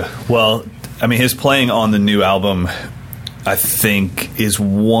 Gotcha. Well, I mean, his playing on the new album, I think, is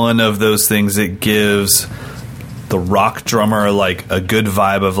one of those things that gives the rock drummer like a good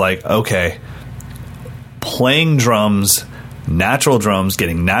vibe of like, okay, playing drums, natural drums,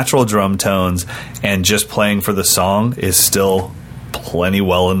 getting natural drum tones, and just playing for the song is still plenty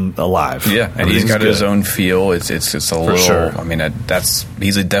well and alive. Yeah, and he's got his own feel. It's a little. Sure. I mean,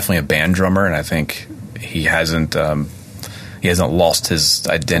 he's definitely a band drummer, and I think he hasn't lost his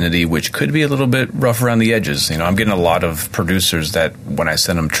identity, which could be a little bit rough around the edges. You know, I'm getting a lot of producers that when I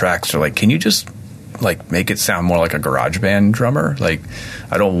send them tracks, they're like, "Can you just like make it sound more like a garage band drummer? Like,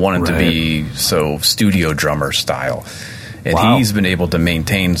 I don't want it to be so studio drummer style." And he's been able to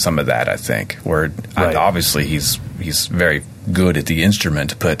maintain some of that, I think. Where obviously he's very good at the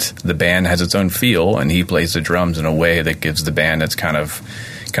instrument, but the band has its own feel, and he plays the drums in a way that gives the band its kind of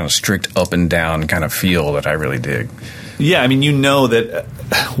strict up and down kind of feel that I really dig. Yeah, I mean, you know that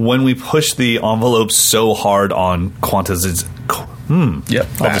when we push the envelope so hard on quantiz,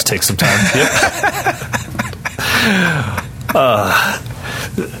 I'll just take some time.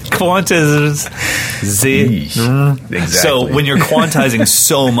 Quantiz. Exactly. So when you're quantizing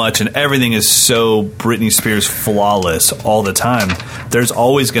so much and everything is so Britney Spears flawless all the time, there's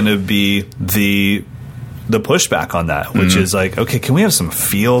always going to be the pushback on that, which is like, okay, can we have some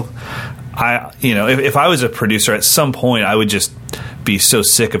feel? If I was a producer at some point, I would just be so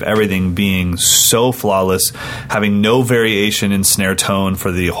sick of everything being so flawless, having no variation in snare tone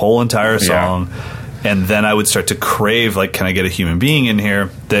for the whole entire song. Yeah. And then I would start to crave, like, can I get a human being in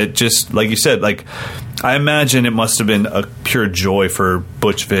here that just, like you said, like, I imagine it must have been a pure joy for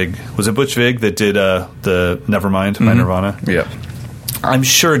Butch Vig. Was it Butch Vig that did the Nevermind by Nirvana? Yeah. I'm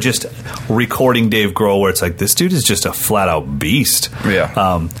sure just recording Dave Grohl where it's like, this dude is just a flat-out beast.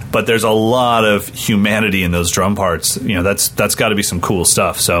 Yeah. But there's a lot of humanity in those drum parts. You know, that's got to be some cool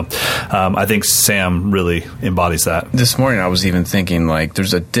stuff. So I think Sam really embodies that. This morning I was even thinking, like,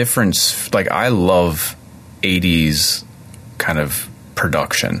 there's a difference. Like, I love 80s kind of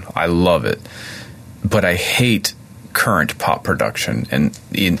production. I love it. But I hate current pop production. And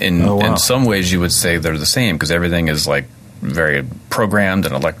in some ways you would say they're the same because everything is, like, very programmed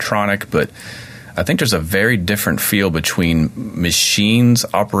and electronic, but I think there's a very different feel between machines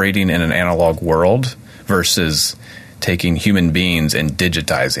operating in an analog world versus taking human beings and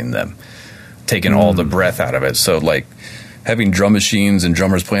digitizing them, taking all the breath out of it. So, like, having drum machines and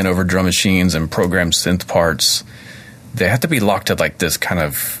drummers playing over drum machines and programmed synth parts, they have to be locked at like this kind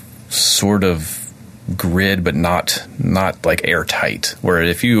of sort of grid, but not like airtight, where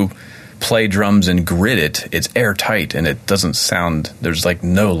if you play drums and grid it, it's airtight and it doesn't sound, there's like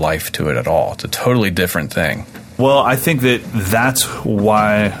no life to it at all. It's a totally different thing. Well, I think that's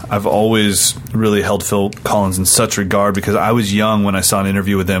why I've always really held Phil Collins in such regard, because I was young when I saw an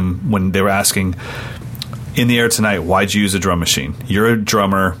interview with him when they were asking, "In the Air Tonight, why'd you use a drum machine? You're a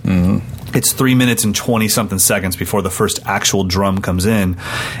drummer." It's 3 minutes and 20-something seconds before the first actual drum comes in.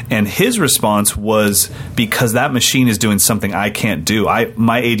 And his response was, because that machine is doing something I can't do.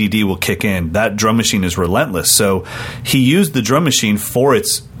 My ADD will kick in. That drum machine is relentless. So he used the drum machine for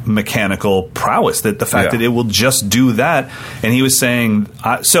its mechanical prowess, that the fact that it will just do that. And he was saying,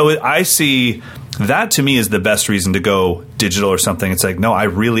 so I see that, to me, is the best reason to go digital or something. It's like, no, I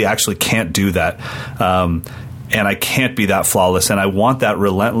really actually can't do that. And I can't be that flawless. And I want that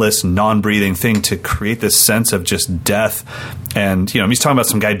relentless, non-breathing thing to create this sense of just death. And, he's talking about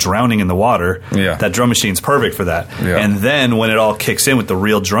some guy drowning in the water. Yeah. That drum machine's perfect for that. Yeah. And then when it all kicks in with the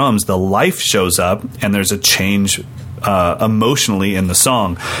real drums, the life shows up and there's a change emotionally in the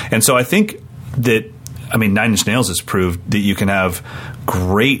song. And so I think that, Nine Inch Nails has proved that you can have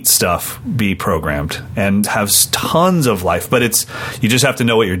great stuff be programmed and have tons of life, but you just have to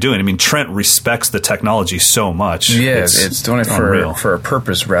know what you're doing. Trent respects the technology so much. Yeah, it's doing it for a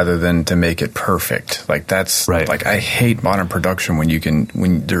purpose rather than to make it perfect. Like, that's right. Like, I hate modern production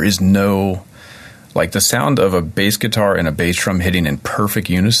when there is no, like, the sound of a bass guitar and a bass drum hitting in perfect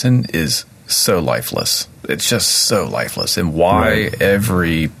unison is so lifeless. It's just so lifeless. And why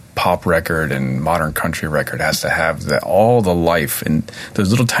every pop record and modern country record has to have all the life and those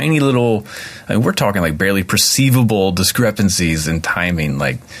little we're talking like barely perceivable discrepancies in timing.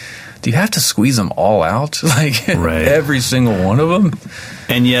 Like, do you have to squeeze them all out? Like every single one of them?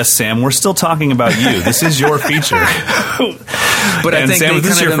 And yes, Sam, we're still talking about you. This is your feature. But I think Sam, if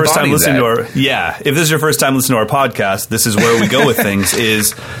this is your first time listening to if this is your first time listening to our podcast, this is where we go with things.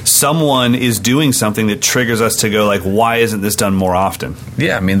 Is someone is doing something that triggers us to go like, why isn't this done more often?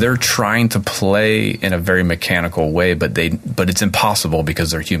 Yeah, I mean, they're trying to play in a very mechanical way, but it's impossible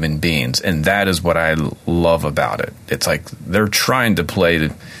because they're human beings, and that is what I love about it. It's like they're trying to play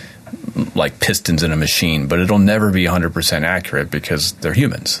like pistons in a machine, but it'll never be 100% accurate because they're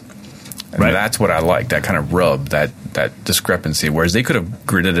humans. And that's what I like, that kind of rub, that discrepancy, whereas they could have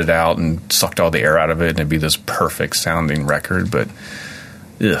gritted it out and sucked all the air out of it and it'd be this perfect sounding record, but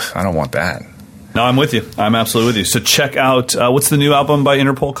I don't want that. No, I'm with you. I'm absolutely with you. So check out, what's the new album by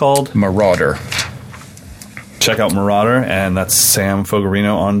Interpol called? Marauder. Check out Marauder, and that's Sam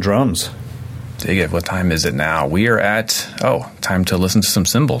Fogarino on drums. Dig it. What time is it now? We are at, time to listen to some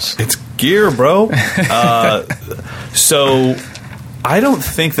cymbals. It's gear, bro. So I don't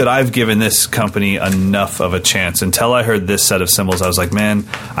think that I've given this company enough of a chance. Until I heard this set of cymbals, I was like, man,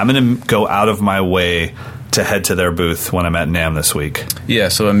 I'm going to go out of my way to head to their booth when I'm at NAMM this week. Yeah,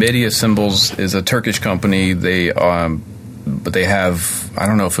 so Amedia Cymbals is a Turkish company. But they have, I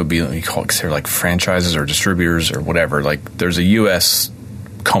don't know if it would be, you call it, like franchises or distributors or whatever. Like there's a U.S.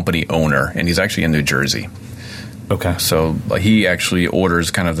 company owner, and he's actually in New Jersey. Okay. So he actually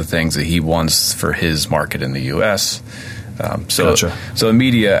orders kind of the things that he wants for his market in the U.S. Gotcha. So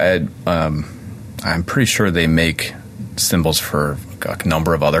Amedia, I'm pretty sure they make cymbals for a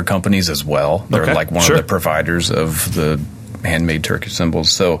number of other companies as well. They're like one of the providers of the handmade Turkish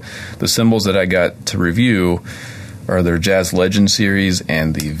cymbals. So the cymbals that I got to review are their Jazz Legend series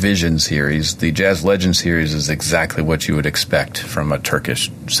and the Vision series. The Jazz Legend series is exactly what you would expect from a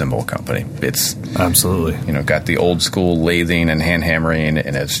Turkish cymbal company. It's absolutely, got the old school lathing and hand hammering,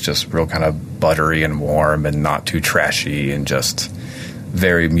 and it's just real kind of buttery and warm and not too trashy and just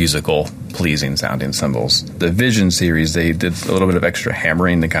very musical, pleasing sounding cymbals. The Vision series, they did a little bit of extra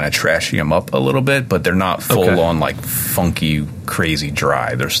hammering to kind of trashy them up a little bit, but they're not full on like funky, crazy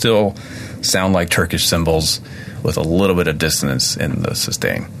dry. They're still sound like Turkish cymbals with a little bit of dissonance in the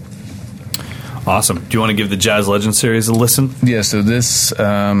sustain. Awesome. Do you want to give the Jazz Legend series a listen? Yeah, so this,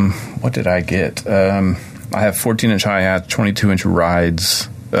 what did I get? I have 14-inch hi-hats, 22-inch rides,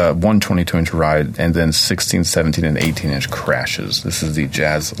 one 22-inch ride, and then 16, 17, and 18-inch crashes. This is the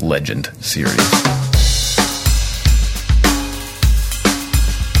Jazz Legend series.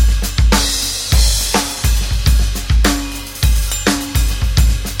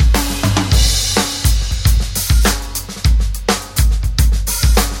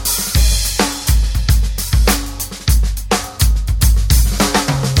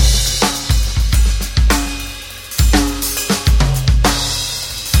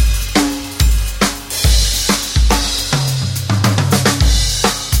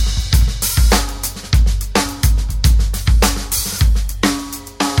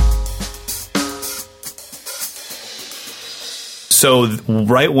 So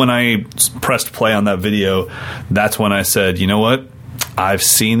right when I pressed play on that video, that's when I said, you know what? I've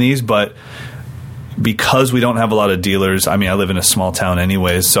seen these, but because we don't have a lot of dealers, I mean, I live in a small town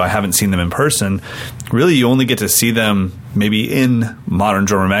anyways, so I haven't seen them in person. Really, you only get to see them maybe in Modern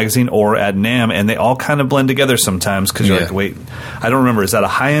Drummer Magazine or at NAMM, and they all kind of blend together sometimes because you're like, wait, I don't remember, is that a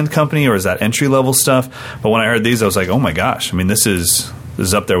high-end company or is that entry-level stuff? But when I heard these, I was like, oh my gosh, I mean, this is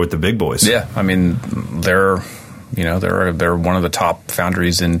up there with the big boys. Yeah, I mean, they're one of the top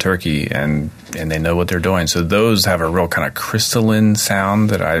foundries in Turkey, and they know what they're doing. So those have a real kind of crystalline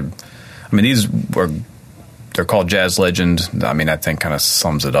sound that they're called Jazz Legend. I mean, I think kind of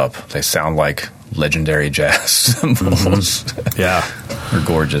sums it up. They sound like legendary jazz cymbals. Yeah. They're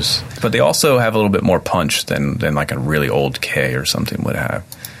gorgeous. But they also have a little bit more punch than like a really old K or something would have.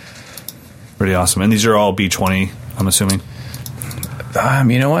 Pretty awesome. And these are all B20, I'm assuming?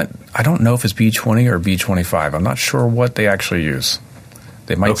 You know what? I don't know if it's B20 or B25. I'm not sure what they actually use.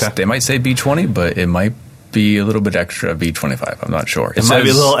 They might say B20, but it might be a little bit extra B25. I'm not sure. It might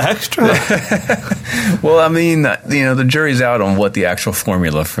be a little extra. Well, I mean, the jury's out on what the actual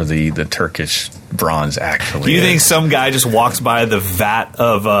formula for the Turkish bronze actually Do you is. think some guy just walks by the vat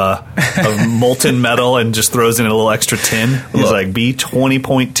of molten metal and just throws in a little extra tin? He's like,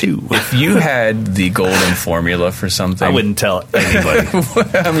 B20.2. If you had the golden formula for something, I wouldn't tell anybody.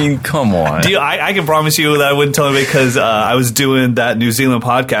 I mean, come on. I can promise you that I wouldn't tell anybody because I was doing that New Zealand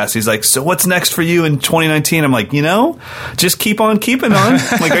podcast. He's like, so what's next for you in 2019? I'm like, just keep on keeping on.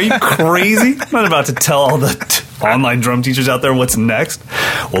 I'm like, are you crazy? I'm not about to tell all the online drum teachers out there, what's next?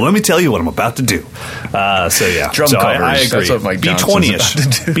 Well, let me tell you what I'm about to do. Drum covers. I agree. That's what Mike Johnson's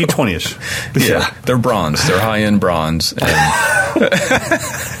about to do. Be 20-ish. Yeah, they're bronze. They're high-end bronze. And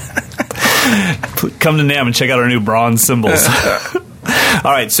come to NAMM and check out our new bronze cymbals.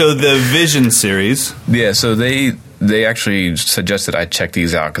 All right, so the Vision series. Yeah, so they actually suggested I check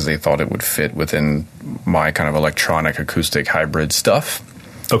these out because they thought it would fit within my kind of electronic acoustic hybrid stuff.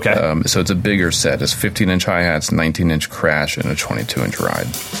 Okay. So it's a bigger set. It's 15-inch hi-hats, 19-inch crash, and a 22-inch ride.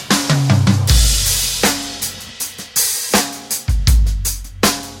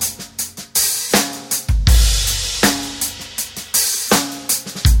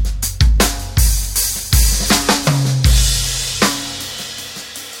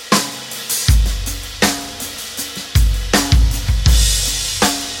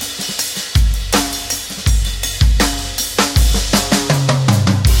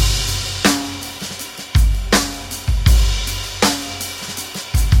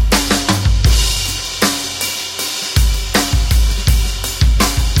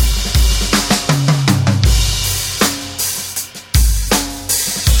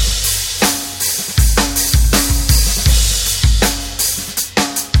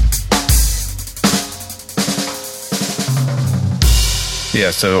 Yeah,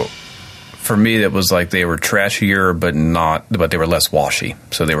 so for me, it was like they were trashier, but they were less washy.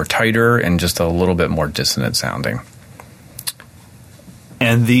 So they were tighter and just a little bit more dissonant sounding.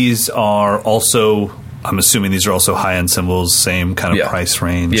 And these are also, I'm assuming these are also high-end cymbals, same kind of price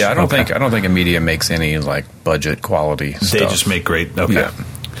range. Yeah, I don't think Amedia makes any like budget quality stuff. They just make great. Okay. Yeah.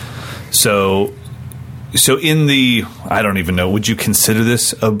 So in the, I don't even know, would you consider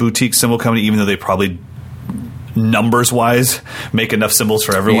this a boutique cymbal company, even though they probably numbers-wise make enough cymbals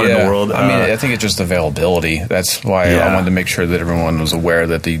for everyone in the world? I mean, I think it's just availability. That's why I wanted to make sure that everyone was aware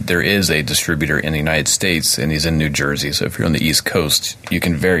that there is a distributor in the United States, and he's in New Jersey. So if you're on the East Coast, you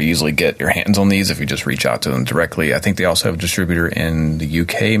can very easily get your hands on these if you just reach out to them directly. I think they also have a distributor in the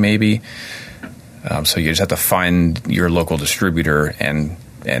UK, maybe. So you just have to find your local distributor and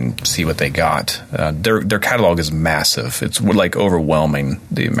see what they got. Their catalog is massive. It's like overwhelming,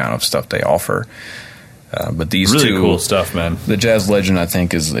 the amount of stuff they offer. But these really two, cool stuff, man. The Jazz Legend, I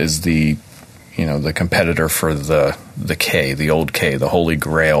think, is the the competitor for the K, the old K, the Holy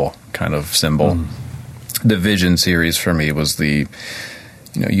Grail kind of cymbal. The Vision series for me was the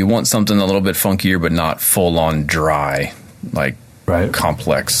you want something a little bit funkier, but not full on dry, like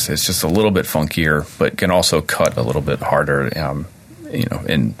complex. It's just a little bit funkier, but can also cut a little bit harder.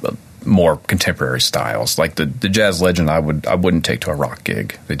 In more contemporary styles, like the Jazz Legend, I wouldn't take to a rock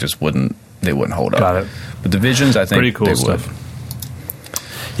gig. They just wouldn't. They wouldn't hold up. Got it. But the Visions, I think, pretty cool they stuff. would.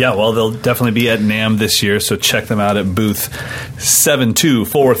 Yeah, well, they'll definitely be at NAMM this year, so check them out at booth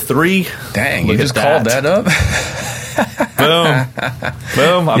 7243. Dang, Look you just called that up?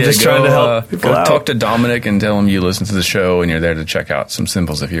 Boom. I'm just trying to help people go out. Talk to Dominic and tell him you listen to the show and you're there to check out some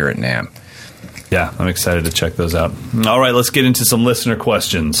cymbals if you're at NAMM. Yeah, I'm excited to check those out. All right, let's get into some listener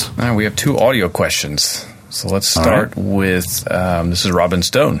questions. All right, we have 2 audio questions. So let's start with, this is Robin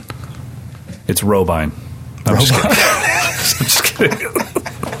Stone. It's Robine. I'm just kidding.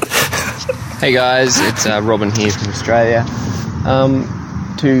 Hey guys, it's Robin here from Australia.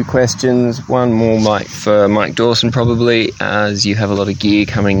 2 questions. One more for Mike Dawson probably, as you have a lot of gear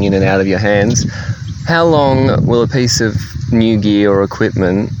coming in and out of your hands. How long will a piece of new gear or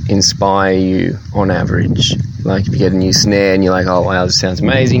equipment inspire you on average? Like if you get a new snare and you're like, oh wow, this sounds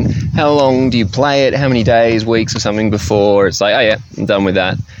amazing. How long do you play it? How many days, weeks or something before it's like, oh yeah, I'm done with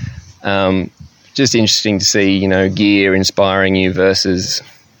that? Just interesting to see, gear inspiring you versus,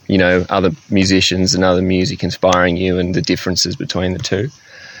 other musicians and other music inspiring you and the differences between the two.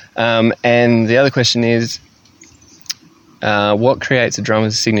 And the other question is, what creates a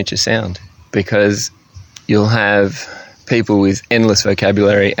drummer's signature sound? Because you'll have people with endless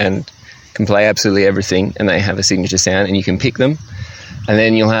vocabulary and can play absolutely everything and they have a signature sound and you can pick them. And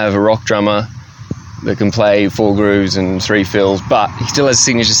then you'll have a rock drummer that can play 4 grooves and 3 fills, but he still has a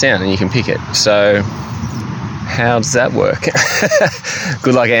signature sound and you can pick it. So how does that work?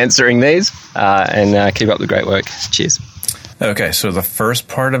 Good luck answering these and keep up the great work. Cheers. Okay, so the first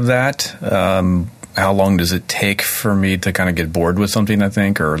part of that, how long does it take for me to kind of get bored with something, I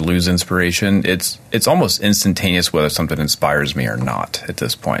think, or lose inspiration? It's almost instantaneous whether something inspires me or not at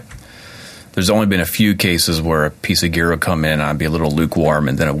this point. there's only been a few cases where a piece of gear will come in and I'd be a little lukewarm,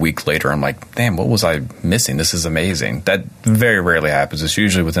 and then a week later I'm like, damn, what was I missing? This is amazing. That very rarely happens. It's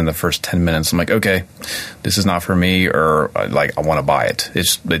usually within the first 10 minutes I'm like, okay, this is not for me, or like I want to buy it.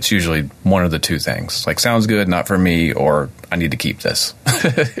 It's usually one of the two things. Like, sounds good, not for me, or I need to keep this.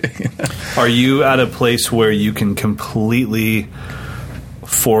 Are you at a place where you can completely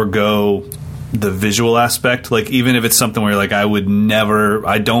forego the visual aspect? Like, even if it's something where like, I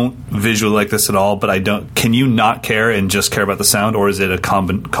don't visually like this at all, but can you not care and just care about the sound, or is it a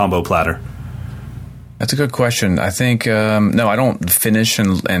combo platter? That's a good question. I think, no, I don't finish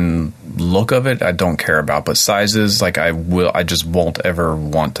and look of it. I don't care about, but sizes, like I just won't ever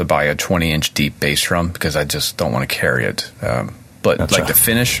want to buy a 20-inch deep bass drum because I just don't want to carry it. But gotcha. Like the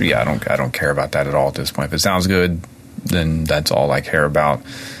finish, yeah, I don't care about that at all at this point. If it sounds good, then that's all I care about.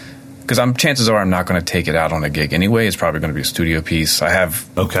 Because chances are I'm not going to take it out on a gig anyway. It's probably going to be a studio piece. I have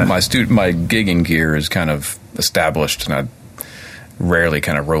my gigging gear is kind of established, and I rarely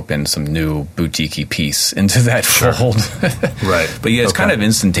kind of rope in some new boutique-y piece into that fold. Right. But yeah, it's kind of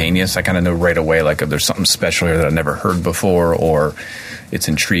instantaneous. I kind of know right away, like, if there's something special here that I've never heard before, or it's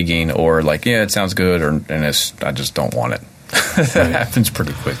intriguing, or like, yeah, it sounds good, and I just don't want it. That happens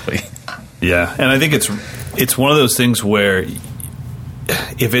pretty quickly. Yeah, and I think it's one of those things where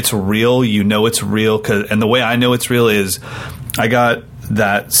if it's real, you know it's real. And the way I know it's real is I got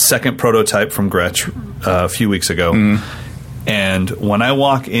that second prototype from Gretsch a few weeks ago. And when I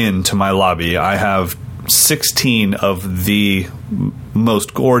walk into my lobby, I have 16 of the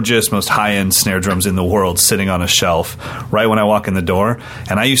most gorgeous, most high-end snare drums in the world sitting on a shelf right when I walk in the door.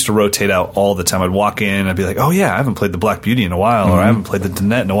 And I used to rotate out all the time. I'd walk in, I'd be like, oh yeah, I haven't played the Black Beauty in a while, or I haven't played the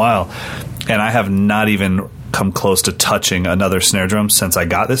Dinette in a while. And I have not even come close to touching another snare drum since I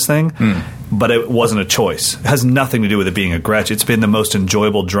got this thing. But it wasn't a choice. It has nothing to do with it being a Gretsch. It's been the most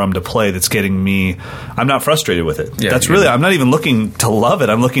enjoyable drum to play that's getting me... I'm not frustrated with it. Yeah, I'm not even looking to love it.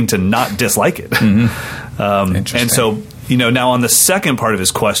 I'm looking to not dislike it. And so, now on the second part of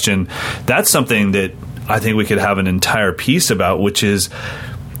his question, that's something that I think we could have an entire piece about, which is,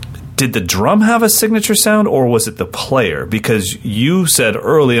 did the drum have a signature sound, or was it the player? Because you said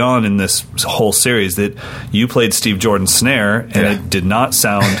early on in this whole series that you played Steve Jordan's snare, and it did not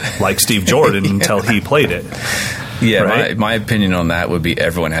sound like Steve Jordan until he played it. Yeah, right? my opinion on that would be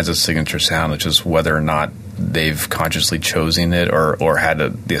everyone has a signature sound. It's just whether or not they've consciously chosen it or had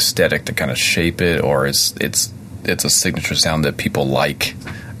the aesthetic to kind of shape it, or it's a signature sound that people like.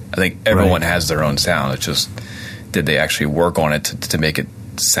 I think everyone has their own sound. It's just, did they actually work on it to make it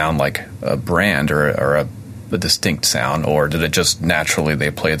sound like a brand or a distinct sound, or did it just naturally they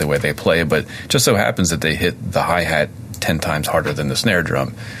play the way they play, but just so happens that they hit the hi-hat 10 times harder than the snare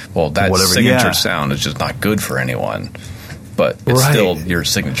drum? Well, that signature sound is just not good for anyone, but it's still your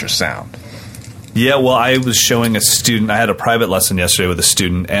signature sound. Yeah, well, I was showing a student. I had a private lesson yesterday with a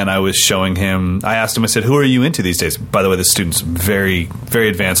student, and I was showing him. I asked him. I said, "Who are you into these days?" By the way, the student's very, very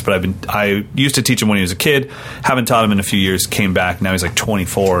advanced. But I used to teach him when he was a kid. Haven't taught him in a few years. Came back. Now he's like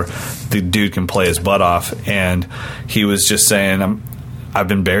 24. The dude can play his butt off, and he was just saying, I've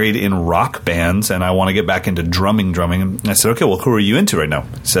been buried in rock bands, and I want to get back into drumming. And I said, okay, well, who are you into right now?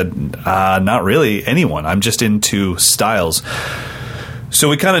 He said, not really anyone. I'm just into styles. So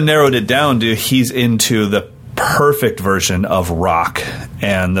we kind of narrowed it down to he's into the perfect version of rock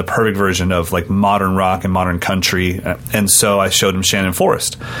and the perfect version of like modern rock and modern country. And so I showed him Shannon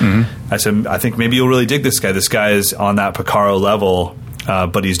Forrest. I said, I think maybe you'll really dig this guy. This guy is on that Picaro level,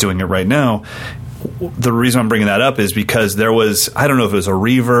 but he's doing it right now. The reason I'm bringing that up is because there was, I don't know if it was a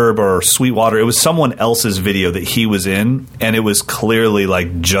Reverb or Sweetwater, it was someone else's video that he was in, and it was clearly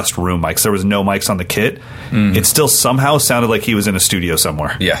like just room mics. There was no mics on the kit. It still somehow sounded like he was in a studio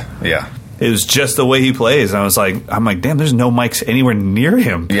somewhere. Yeah. It was just the way he plays. And I'm like, damn, there's no mics anywhere near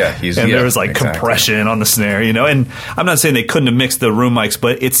him. Yeah, there was like compression on the snare, And I'm not saying they couldn't have mixed the room mics,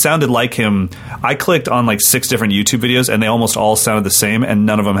 but it sounded like him. I clicked on like 6 different YouTube videos, and they almost all sounded the same, and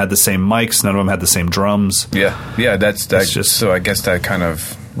none of them had the same mics, none of them had the same drums. Yeah, that's just so. I guess that kind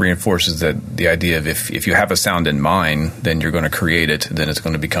of reinforces that the idea of if you have a sound in mind, then you're going to create it, then it's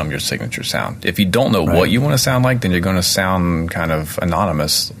going to become your signature sound. If you don't know what you want to sound like, then you're going to sound kind of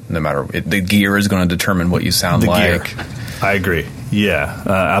anonymous. No matter the gear is going to determine what you sound like. Gear. I agree. Yeah,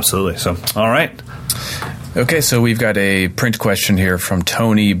 absolutely. So, all right. Okay, so we've got a print question here from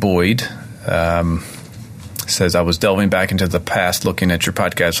Tony Boyd. Says, I was delving back into the past looking at your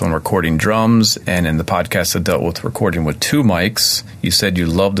podcast on recording drums, and in the podcast that dealt with recording with 2 mics, you said you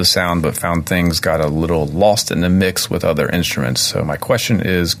loved the sound but found things got a little lost in the mix with other instruments. So my question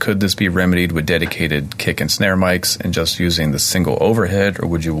is, could this be remedied with dedicated kick and snare mics and just using the single overhead, or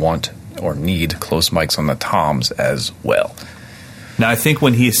would you want or need close mics on the toms as well. Now, I think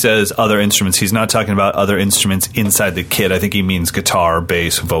when he says other instruments, he's not talking about other instruments inside the kit. I think he means guitar,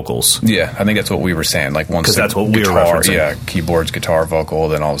 bass, vocals. Yeah, I think that's what we were saying. Like once that's what we were referencing. Yeah, keyboards, guitar, vocal,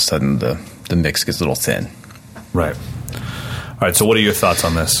 then all of a sudden the mix gets a little thin. Right. All right, so what are your thoughts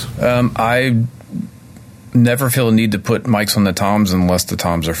on this? I never feel a need to put mics on the toms unless the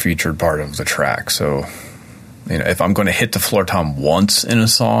toms are featured part of the track. So, if I'm going to hit the floor tom once in a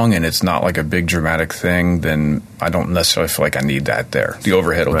song and it's not like a big dramatic thing, then I don't necessarily feel like I need that there. The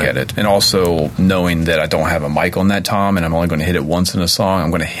overhead will get it. And also knowing that I don't have a mic on that tom and I'm only going to hit it once in a song, I'm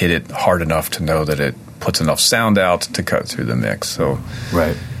going to hit it hard enough to know that it puts enough sound out to cut through the mix. So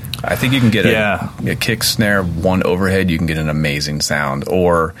I think you can get a kick, snare, one overhead, you can get an amazing sound.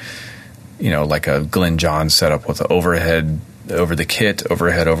 Or, like a Glenn Johns setup with the overhead over the kit,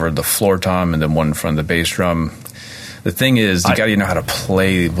 overhead over the floor tom, and then one in front of the bass drum. The thing is, you got to know how to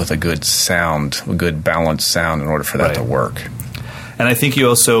play with a good sound, a good balanced sound in order for that to work. And I think you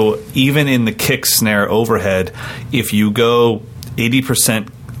also, even in the kick, snare, overhead, if you go 80%,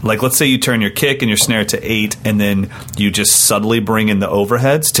 like let's say you turn your kick and your snare to 8, and then you just subtly bring in the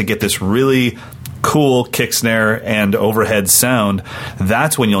overheads to get this really cool kick, snare, and overhead sound,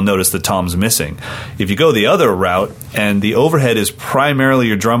 that's when you'll notice the tom's missing. If you go the other route and the overhead is primarily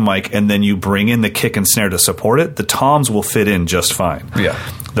your drum mic and then you bring in the kick and snare to support it, the toms will fit in just fine. Yeah.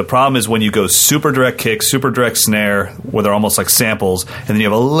 The problem is when you go super direct kick, super direct snare, where they're almost like samples, and then you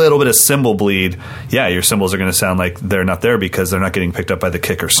have a little bit of cymbal bleed, your cymbals are going to sound like they're not there because they're not getting picked up by the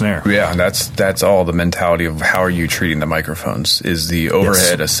kick or snare. Yeah, and that's all the mentality of how are you treating the microphones. Is the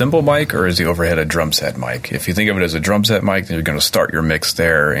overhead a cymbal mic or is the overhead a drum set mic? If you think of it as a drum set mic, then you're going to start your mix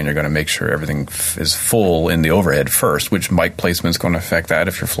there and you're going to make sure everything is full in the overhead first, which mic placement is going to affect that.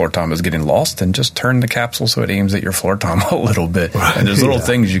 If your floor tom is getting lost, then just turn the capsule so it aims at your floor tom a little bit. And there's little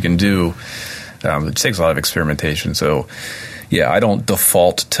things you can do. It takes a lot of experimentation. So, I don't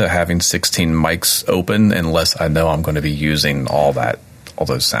default to having 16 mics open unless I know I'm going to be using all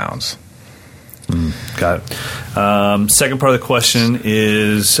those sounds. Got it. Second part of the question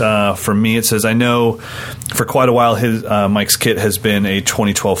is, for me, it says, I know for quite a while Mike's kit has been a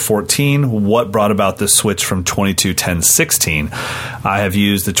 2012-14. What brought about this switch from 22-10-16? I have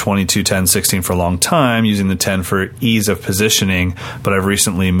used the 22-10-16 for a long time, using the 10 for ease of positioning, but I've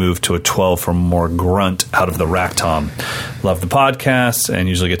recently moved to a 12 for more grunt out of the rack tom. Love the podcast and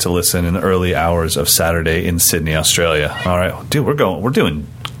usually get to listen in the early hours of Saturday in Sydney, Australia. All right, dude, we're doing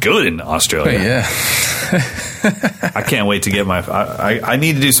good in Australia. Yeah. I can't wait to get I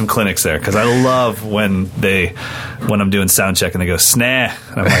need to do some clinics there because I love when I'm doing sound check and they go snare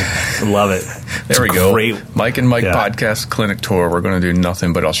and I'm like, love it. There we go. Mike and Mike podcast clinic tour. We're going to do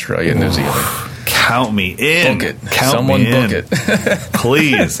nothing but Australia and New Zealand. Count me in. Book it. Someone book it.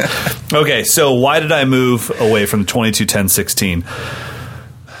 Please. Okay, so why did I move away from 22-10-16?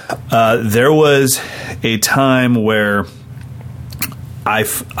 There was a time where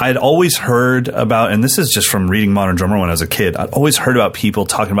I'd always heard about, and this is just from reading Modern Drummer when I was a kid, I'd always heard about people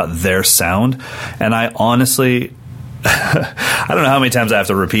talking about their sound, and I honestly, I don't know how many times I have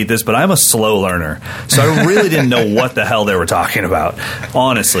to repeat this, but I'm a slow learner, so I really didn't know what the hell they were talking about,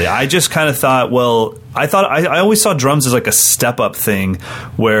 honestly. I just kind of thought, I always saw drums as like a step-up thing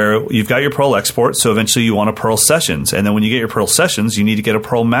where you've got your Pearl export, so eventually you want a Pearl Sessions, and then when you get your Pearl Sessions, you need to get a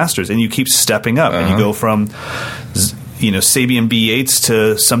Pearl Masters, and you keep stepping up, and you go from Sabian B8s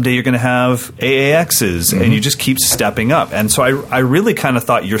to someday you're going to have AAXs, and you just keep stepping up. And so I really kind of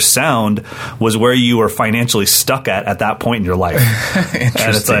thought your sound was where you were financially stuck at that point in your life.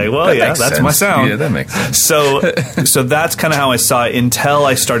 And it's like, that's sense. My sound. Yeah, that makes sense. So that's kind of how I saw it until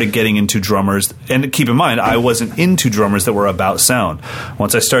I started getting into drummers. And keep in mind, I wasn't into drummers that were about sound.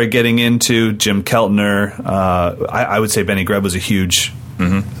 Once I started getting into Jim Keltner, I would say Benny Greb was a huge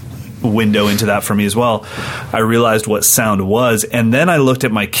window into that for me as well. I realized what sound was, and then I looked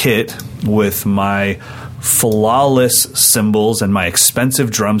at my kit with my flawless cymbals and my expensive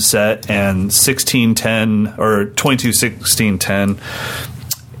drum set and 1610 or 22-16-10,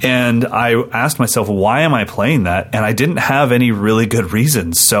 and I asked myself, why am I playing that? And I didn't have any really good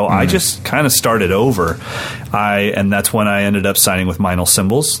reasons, so I just kind of started over. And that's when I ended up signing with Meinl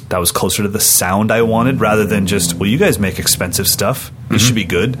Cymbals. That was closer to the sound I wanted, rather than just, you guys make expensive stuff. It should be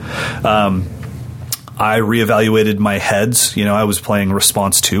good. I reevaluated my heads. I was playing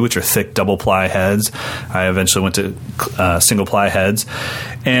Response 2, which are thick double-ply heads. I eventually went to single-ply heads.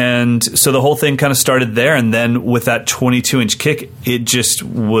 And so the whole thing kind of started there. And then with that 22-inch kick, it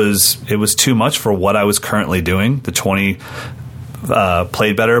was too much for what I was currently doing. The 20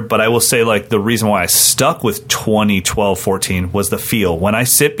 played better. But I will say, like, the reason why I stuck with 2012, 14 was the feel. When I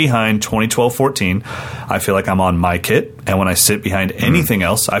sit behind 2012, 14, I feel like I'm on my kit. And when I sit behind anything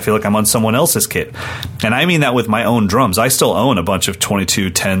else, I feel like I'm on someone else's kit. And I mean that with my own drums. I still own a bunch of 22,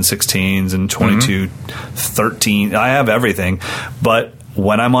 10, 16s and 22, 13. I have everything. But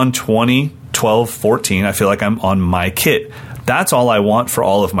when I'm on 2012, 14, I feel like I'm on my kit. That's all I want for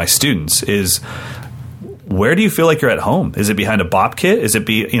all of my students is, where do you feel like you're at home? Is it behind a bop kit? Is it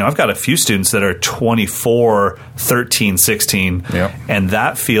I've got a few students that are 24, 13, 16, and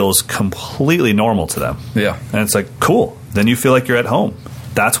that feels completely normal to them. Yeah. And it's like, cool. Then you feel like you're at home.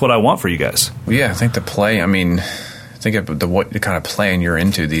 That's what I want for you guys. Well, yeah, I think the play, think of what kind of playing you're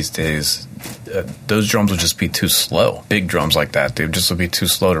into these days. Those drums would just be too slow. Big drums like that, they would just be too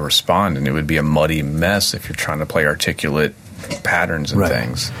slow to respond, and it would be a muddy mess if you're trying to play articulate patterns and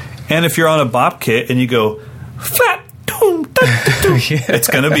things. And if you're on a bop kit and you go flat, doom, da, doom, it's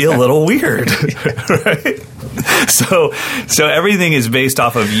going to be a little weird, right? So everything is based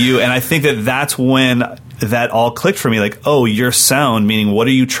off of you, and I think that's when that all clicked for me. Like, oh, your sound, meaning what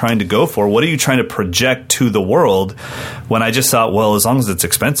are you trying to go for? What are you trying to project to the world? When I just thought, well, as long as it's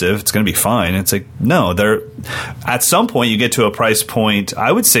expensive, it's going to be fine. And it's like, no, at some point you get to a price point.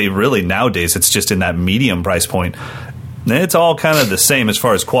 I would say really nowadays it's just in that medium price point. It's all kind of the same as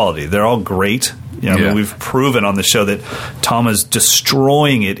far as quality. They're all great. We've proven on the show that Tom is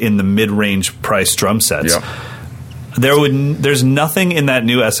destroying it in the mid-range price drum sets. Yeah. There's nothing in that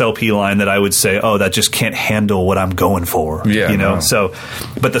new SLP line that I would say, oh, that just can't handle what I'm going for. Yeah, No. So,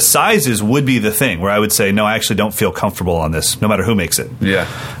 but the sizes would be the thing where I would say, no, I actually don't feel comfortable on this, no matter who makes it. Yeah,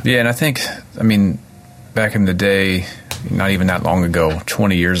 and I think, back in the day, not even that long ago,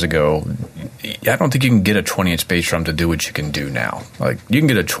 20 years ago, I don't think you can get a 20-inch bass drum to do what you can do now. Like, you can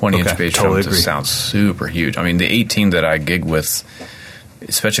get a 20-inch bass drum to sound super huge. The 18 that I gig with,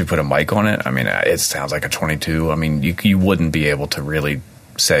 especially if you put a mic on it, it sounds like a 22. You wouldn't be able to really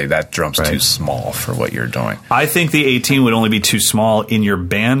say that drum's too small for what you're doing. I think the 18 would only be too small in your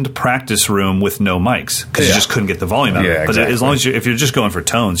band practice room with no mics, because you just couldn't get the volume out of it. But as long as if you're just going for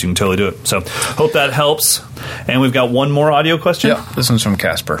tones, you can totally do it. So hope that helps. And we've got one more audio question. Yeah, this one's from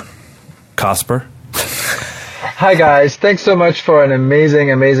Casper. Hi guys, thanks so much for an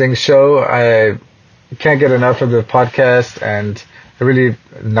amazing show. I can't get enough of the podcast, and really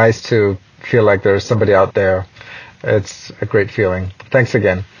nice to feel like there's somebody out there. It's a great feeling. Thanks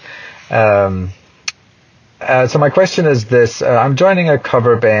again. So my question is this. I'm joining a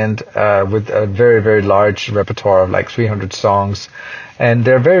cover band with a very, very large repertoire of like 300 songs. And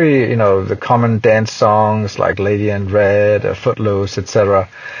they're very, the common dance songs like Lady in Red, Footloose, etc.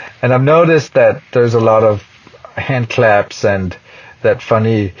 And I've noticed that there's a lot of hand claps and that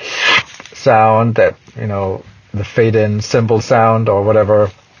funny sound, that, the fade-in cymbal sound or whatever.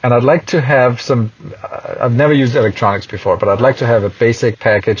 And I'd like to have I've never used electronics before, but I'd like to have a basic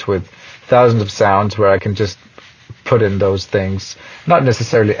package with thousands of sounds where I can just put in those things. Not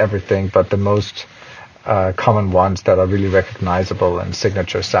necessarily everything, but the most common ones that are really recognizable and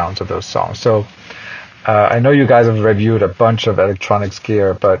signature sounds of those songs. So I know you guys have reviewed a bunch of electronics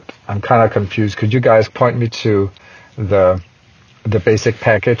gear, but I'm kind of confused. Could you guys point me to the basic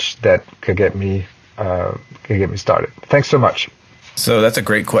package that could get me started? Thanks so much. So that's a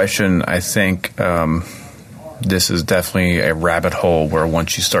great question. I think this is definitely a rabbit hole where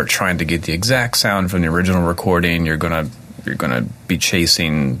once you start trying to get the exact sound from the original recording, you're gonna be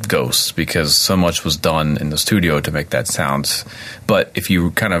chasing ghosts, because so much was done in the studio to make that sound. But if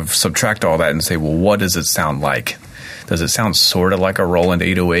you kind of subtract all that and say, well, what does it sound like? Does it sound sort of like a Roland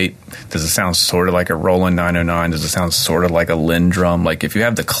 808? Does it sound sort of like a Roland 909? Does it sound sort of like a Lynn drum? Like, if you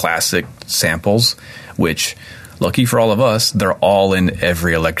have the classic samples, which, lucky for all of us, they're all in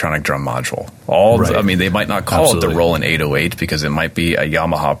every electronic drum module. They might not call it the Roland 808 because it might be a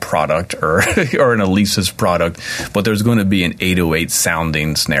Yamaha product or an Alesis product, but there's going to be an 808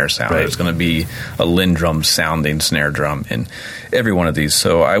 sounding snare sound. There's going to be a Lynn drum sounding snare drum in every one of these.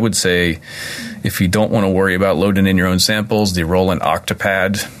 So I would say, if you don't want to worry about loading in your own samples, the Roland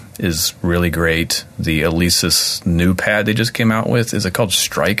Octapad is really great. The Alesis new pad they just came out with, is it called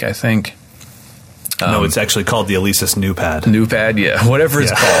Strike, I think? No, it's actually called the Alesis New Pad. New Pad, yeah. Whatever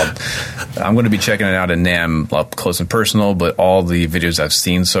it's called. I'm going to be checking it out in NAMM up close and personal, but all the videos I've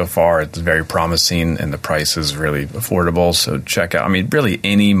seen so far, it's very promising, and the price is really affordable. So check out, really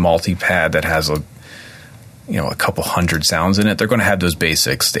any multi-pad that has a couple hundred sounds in it, they're going to have those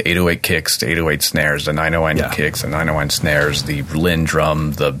basics, the 808 kicks, the 808 snares, the 909 kicks, the 909 snares, the Lynn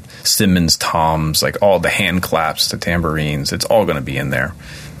drum, the Simmons toms, like all the hand claps, the tambourines. It's all going to be in there.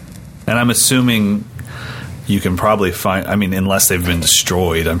 And I'm assuming you can probably find, I mean, unless they've been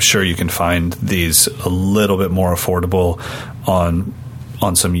destroyed, I'm sure you can find these a little bit more affordable on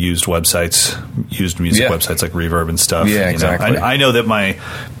some used websites, used music websites like Reverb and stuff. Yeah, exactly. I know that my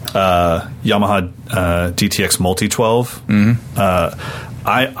Yamaha DTX Multi 12,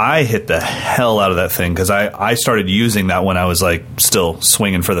 I hit the hell out of that thing because I started using that when I was like still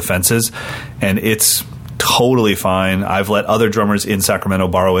swinging for the fences, and it's totally fine. I've let other drummers in Sacramento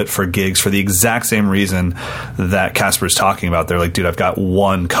borrow it for gigs for the exact same reason that Casper's talking about. They're like, dude, I've got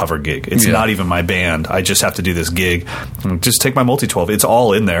one cover gig. It's not even my band. I just have to do this gig. Just take my Multi 12. It's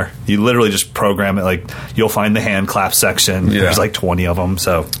all in there. You literally just program it. Like, you'll find the hand clap section. There's like 20 of them.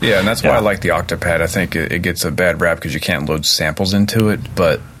 So and that's why I like the Octopad. I think it gets a bad rap because you can't load samples into it,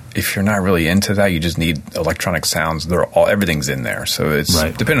 but if you're not really into that, you just need electronic sounds. Everything's in there. So it's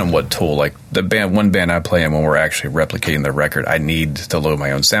depending on what tool. Like one band I play in, when we're actually replicating the record, I need to load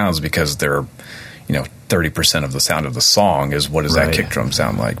my own sounds because they're, 30% of the sound of the song is what does that kick drum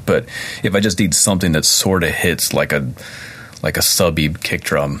sound like. But if I just need something that sort of hits like a sub-E kick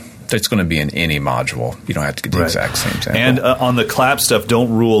drum, it's going to be in any module. You don't have to get the exact same sample. And on the clap stuff,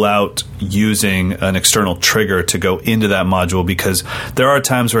 don't rule out using an external trigger to go into that module, because there are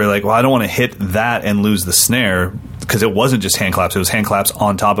times where you're like, well, I don't want to hit that and lose the snare, because it wasn't just hand claps. It was hand claps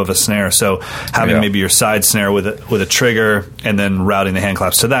on top of a snare. So having maybe your side snare with a trigger and then routing the hand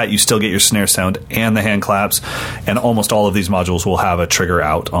claps to that, you still get your snare sound and the hand claps. And almost all of these modules will have a trigger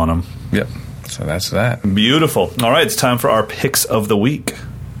out on them. Yep. So that's that. Beautiful. All right. It's time for our picks of the week.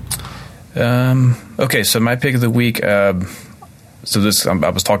 Okay, so my pick of the week, I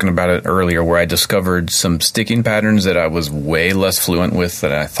was talking about it earlier, where I discovered some sticking patterns that I was way less fluent with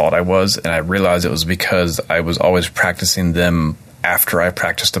than I thought I was, and I realized it was because I was always practicing them after I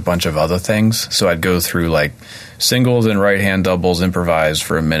practiced a bunch of other things. So I'd go through like singles and right hand doubles improvised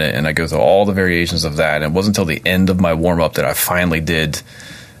for a minute, and I go through all the variations of that, and it wasn't until the end of my warm-up that I finally did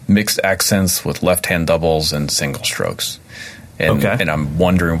mixed accents with left hand doubles and single strokes. And I'm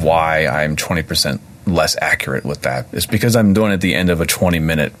wondering why I'm 20% less accurate with that. It's because I'm doing it at the end of a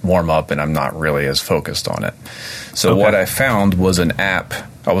 20-minute warm-up, and I'm not really as focused on it. So what I found was an app.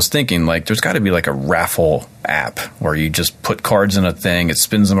 I was thinking, like, there's got to be like a raffle app where you just put cards in a thing, it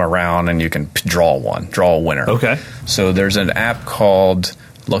spins them around, and you can draw a winner. Okay. So there's an app called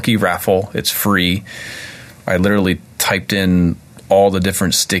Lucky Raffle. It's free. I literally typed in all the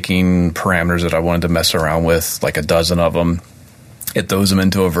different sticking parameters that I wanted to mess around with, like a dozen of them. It throws them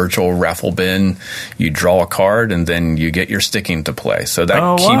into a virtual raffle bin. You draw a card, and then you get your sticking to play. So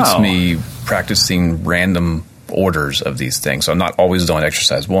that keeps me practicing random orders of these things. So I'm not always doing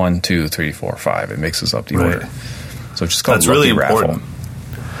exercise 1, 2, 3, 4, 5. It mixes up the order. So it's just called Lucky Raffle.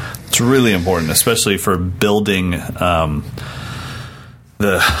 It's really important, especially for building I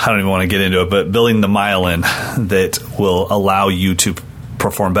don't even want to get into it, but building the myelin that will allow you to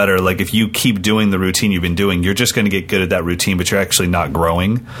perform better. Like, if you keep doing the routine you've been doing, you're just going to get good at that routine, but you're actually not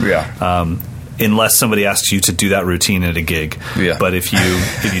growing. Unless somebody asks you to do that routine at a gig. But if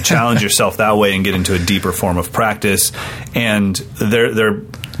you challenge yourself that way and get into a deeper form of practice, and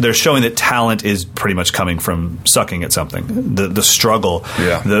they're showing that talent is pretty much coming from sucking at something. The struggle,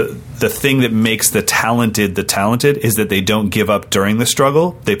 the thing that makes the talented is that they don't give up during the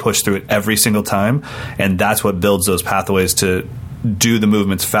struggle. They push through it every single time, and that's what builds those pathways to do the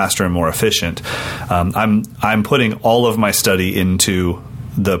movements faster and more efficient. I'm putting all of my study into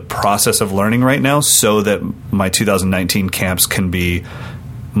the process of learning right now, so that my 2019 camps can be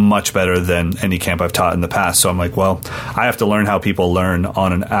much better than any camp I've taught in the past. So I'm like, well, I have to learn how people learn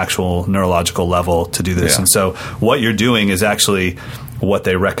on an actual neurological level to do this. And so what you're doing is actually what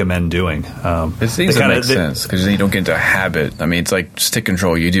they recommend doing. It seems to make sense, because then you don't get into a habit. I mean, it's like stick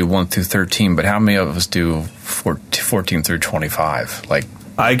control. You do 1 through 13, but how many of us do 14 through 25? Like,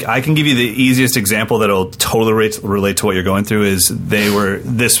 I can give you the easiest example that'll totally relate to what you're going through. Is one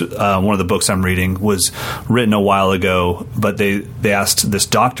of the books I'm reading was written a while ago, but they asked this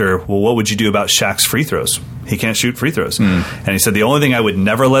doctor, well, what would you do about Shaq's free throws? He can't shoot free throws. And he said, the only thing I would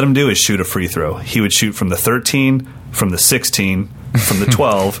never let him do is shoot a free throw. He would shoot from the 13, from the 16, from the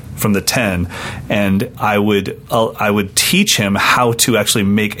 12, from the 10, and I would teach him how to actually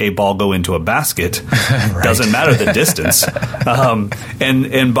make a ball go into a basket. Doesn't matter the distance.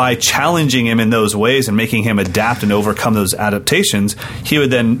 And by challenging him in those ways and making him adapt and overcome those adaptations, he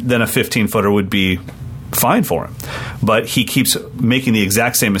would then a 15-footer would be fine for him. But he keeps making the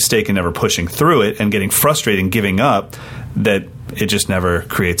exact same mistake and never pushing through it and getting frustrated and giving up, that it just never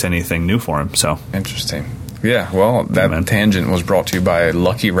creates anything new for him. So interesting. Yeah, well, that tangent was brought to you by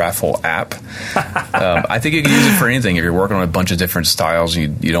Lucky Raffle app. I think you can use it for anything. If you're working on a bunch of different styles, you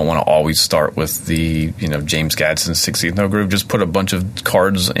don't want to always start with the James Gadsden 16th note groove. Just put a bunch of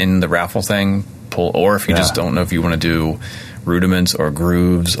cards in the raffle thing, or if you just don't know if you want to do rudiments or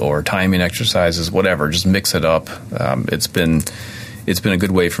grooves or timing exercises, whatever, just mix it up. It's been a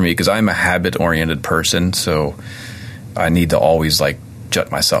good way for me because I'm a habit-oriented person, so I need to always jut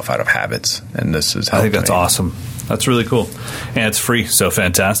myself out of habits, and this is helped I think that's awesome. That's really cool. And it's free, so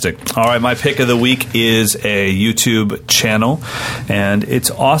fantastic. All right, my pick of the week is a YouTube channel, and it's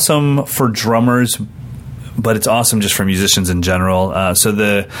awesome for drummers, but it's awesome just for musicians in general. So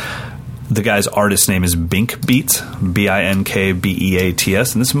the guy's artist name is Bink Beats,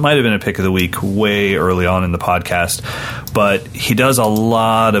 Binkbeats, and this might have been a pick of the week way early on in the podcast, but he does a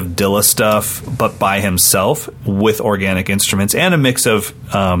lot of Dilla stuff, but by himself with organic instruments and a mix of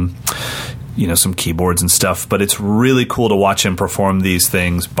some keyboards and stuff, but it's really cool to watch him perform these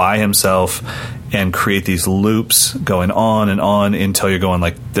things by himself and create these loops going on and on until you're going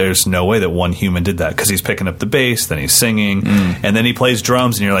there's no way that one human did that, because he's picking up the bass, then he's singing, and then he plays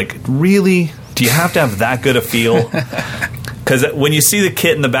drums, and you're like, really? Do you have to have that good a feel? Because when you see the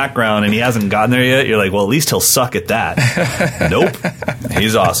kit in the background and he hasn't gotten there yet, you're like, well, at least he'll suck at that. Nope.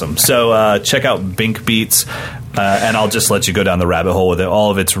 He's awesome. So check out Bink Beats, and I'll just let you go down the rabbit hole with it.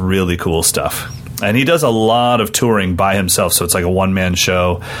 All of it's really cool stuff. And he does a lot of touring by himself, so it's like a one-man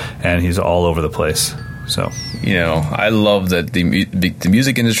show, and he's all over the place. So, I love that the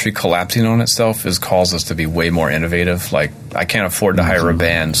music industry collapsing on itself has caused us to be way more innovative. I can't afford to hire a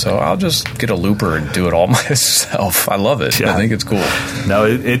band, so I'll just get a looper and do it all myself. I love it. Yeah. I think it's cool. No,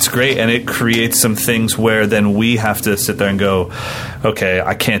 it's great, and it creates some things where then we have to sit there and go, okay,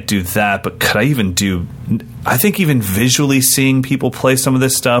 I can't do that, but could I even do... I think even visually seeing people play some of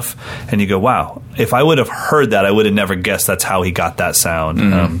this stuff, and you go, wow, if I would have heard that, I would have never guessed that's how he got that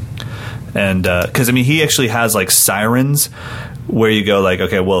sound. And because he actually has sirens where you go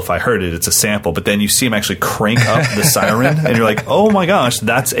okay, well, if I heard it, it's a sample, but then you see him actually crank up the siren, and you're like, oh my gosh,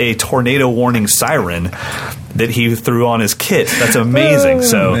 that's a tornado warning siren that he threw on his kit. That's amazing.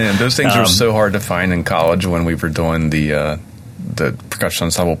 So man, those things were so hard to find in college when we were doing the percussion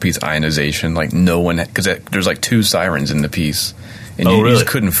ensemble piece ionization. No one, because there's 2 sirens in the piece. And you just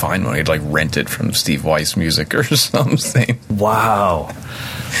couldn't find one. You'd rent it from Steve Weiss Music or something. Wow.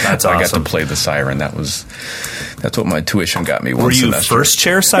 That's awesome. I got to play the siren. That's what my tuition got me. Were you first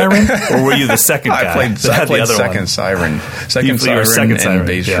chair siren, or were you the second guy? I played second siren. Second siren and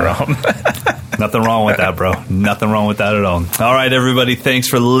bass drum. Nothing wrong with that, bro. Nothing wrong with that at all. All right, everybody. Thanks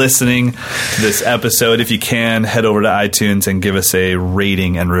for listening to this episode. If you can, head over to iTunes and give us a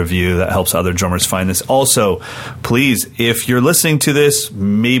rating and review. That helps other drummers find this. Also, please, if you're listening to this,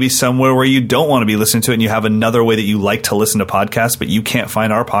 maybe somewhere where you don't want to be listening to it and you have another way that you like to listen to podcasts, but you can't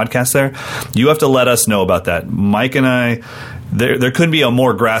find our podcast there, you have to let us know about that. Mike and I... There couldn't be a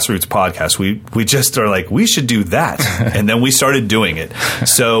more grassroots podcast. We just are we should do that. And then we started doing it.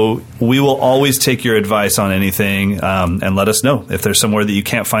 So we will always take your advice on anything, and let us know. If there's somewhere that you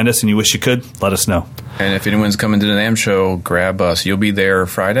can't find us and you wish you could, let us know. And if anyone's coming to the NAMM show, grab us. You'll be there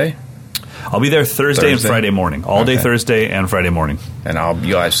Friday? I'll be there Thursday and Friday morning. All day Thursday and Friday morning. And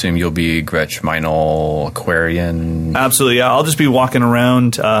I assume you'll be Gretsch, Meinl, Aquarian. Absolutely, yeah. I'll just be walking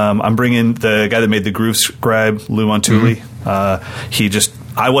around. I'm bringing the guy that made the Groove Scribe, Lou Montulli.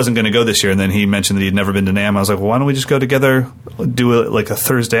 I wasn't going to go this year, and then he mentioned that he'd never been to NAMM. I was like, well, why don't we just go together, do a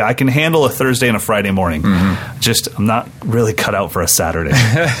Thursday? I can handle a Thursday and a Friday morning. I'm not really cut out for a Saturday.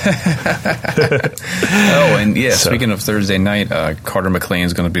 Speaking of Thursday night, Carter McLean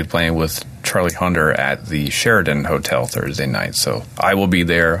is going to be playing with Charlie Hunter at the Sheraton Hotel Thursday night. So I will be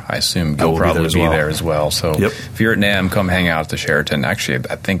there. I assume you'll probably be there as well. So if you're at NAMM, come hang out at the Sheraton. Actually,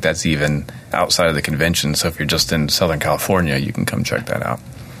 I think that's even outside of the convention. So if you're just in Southern California, you can come check that out.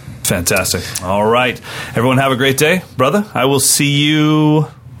 Fantastic. All right. Everyone have a great day. Brother, I will see you...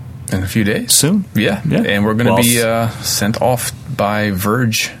 in a few days. Soon. Yeah. And we're going to be sent off by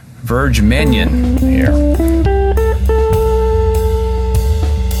Verge Mannion here.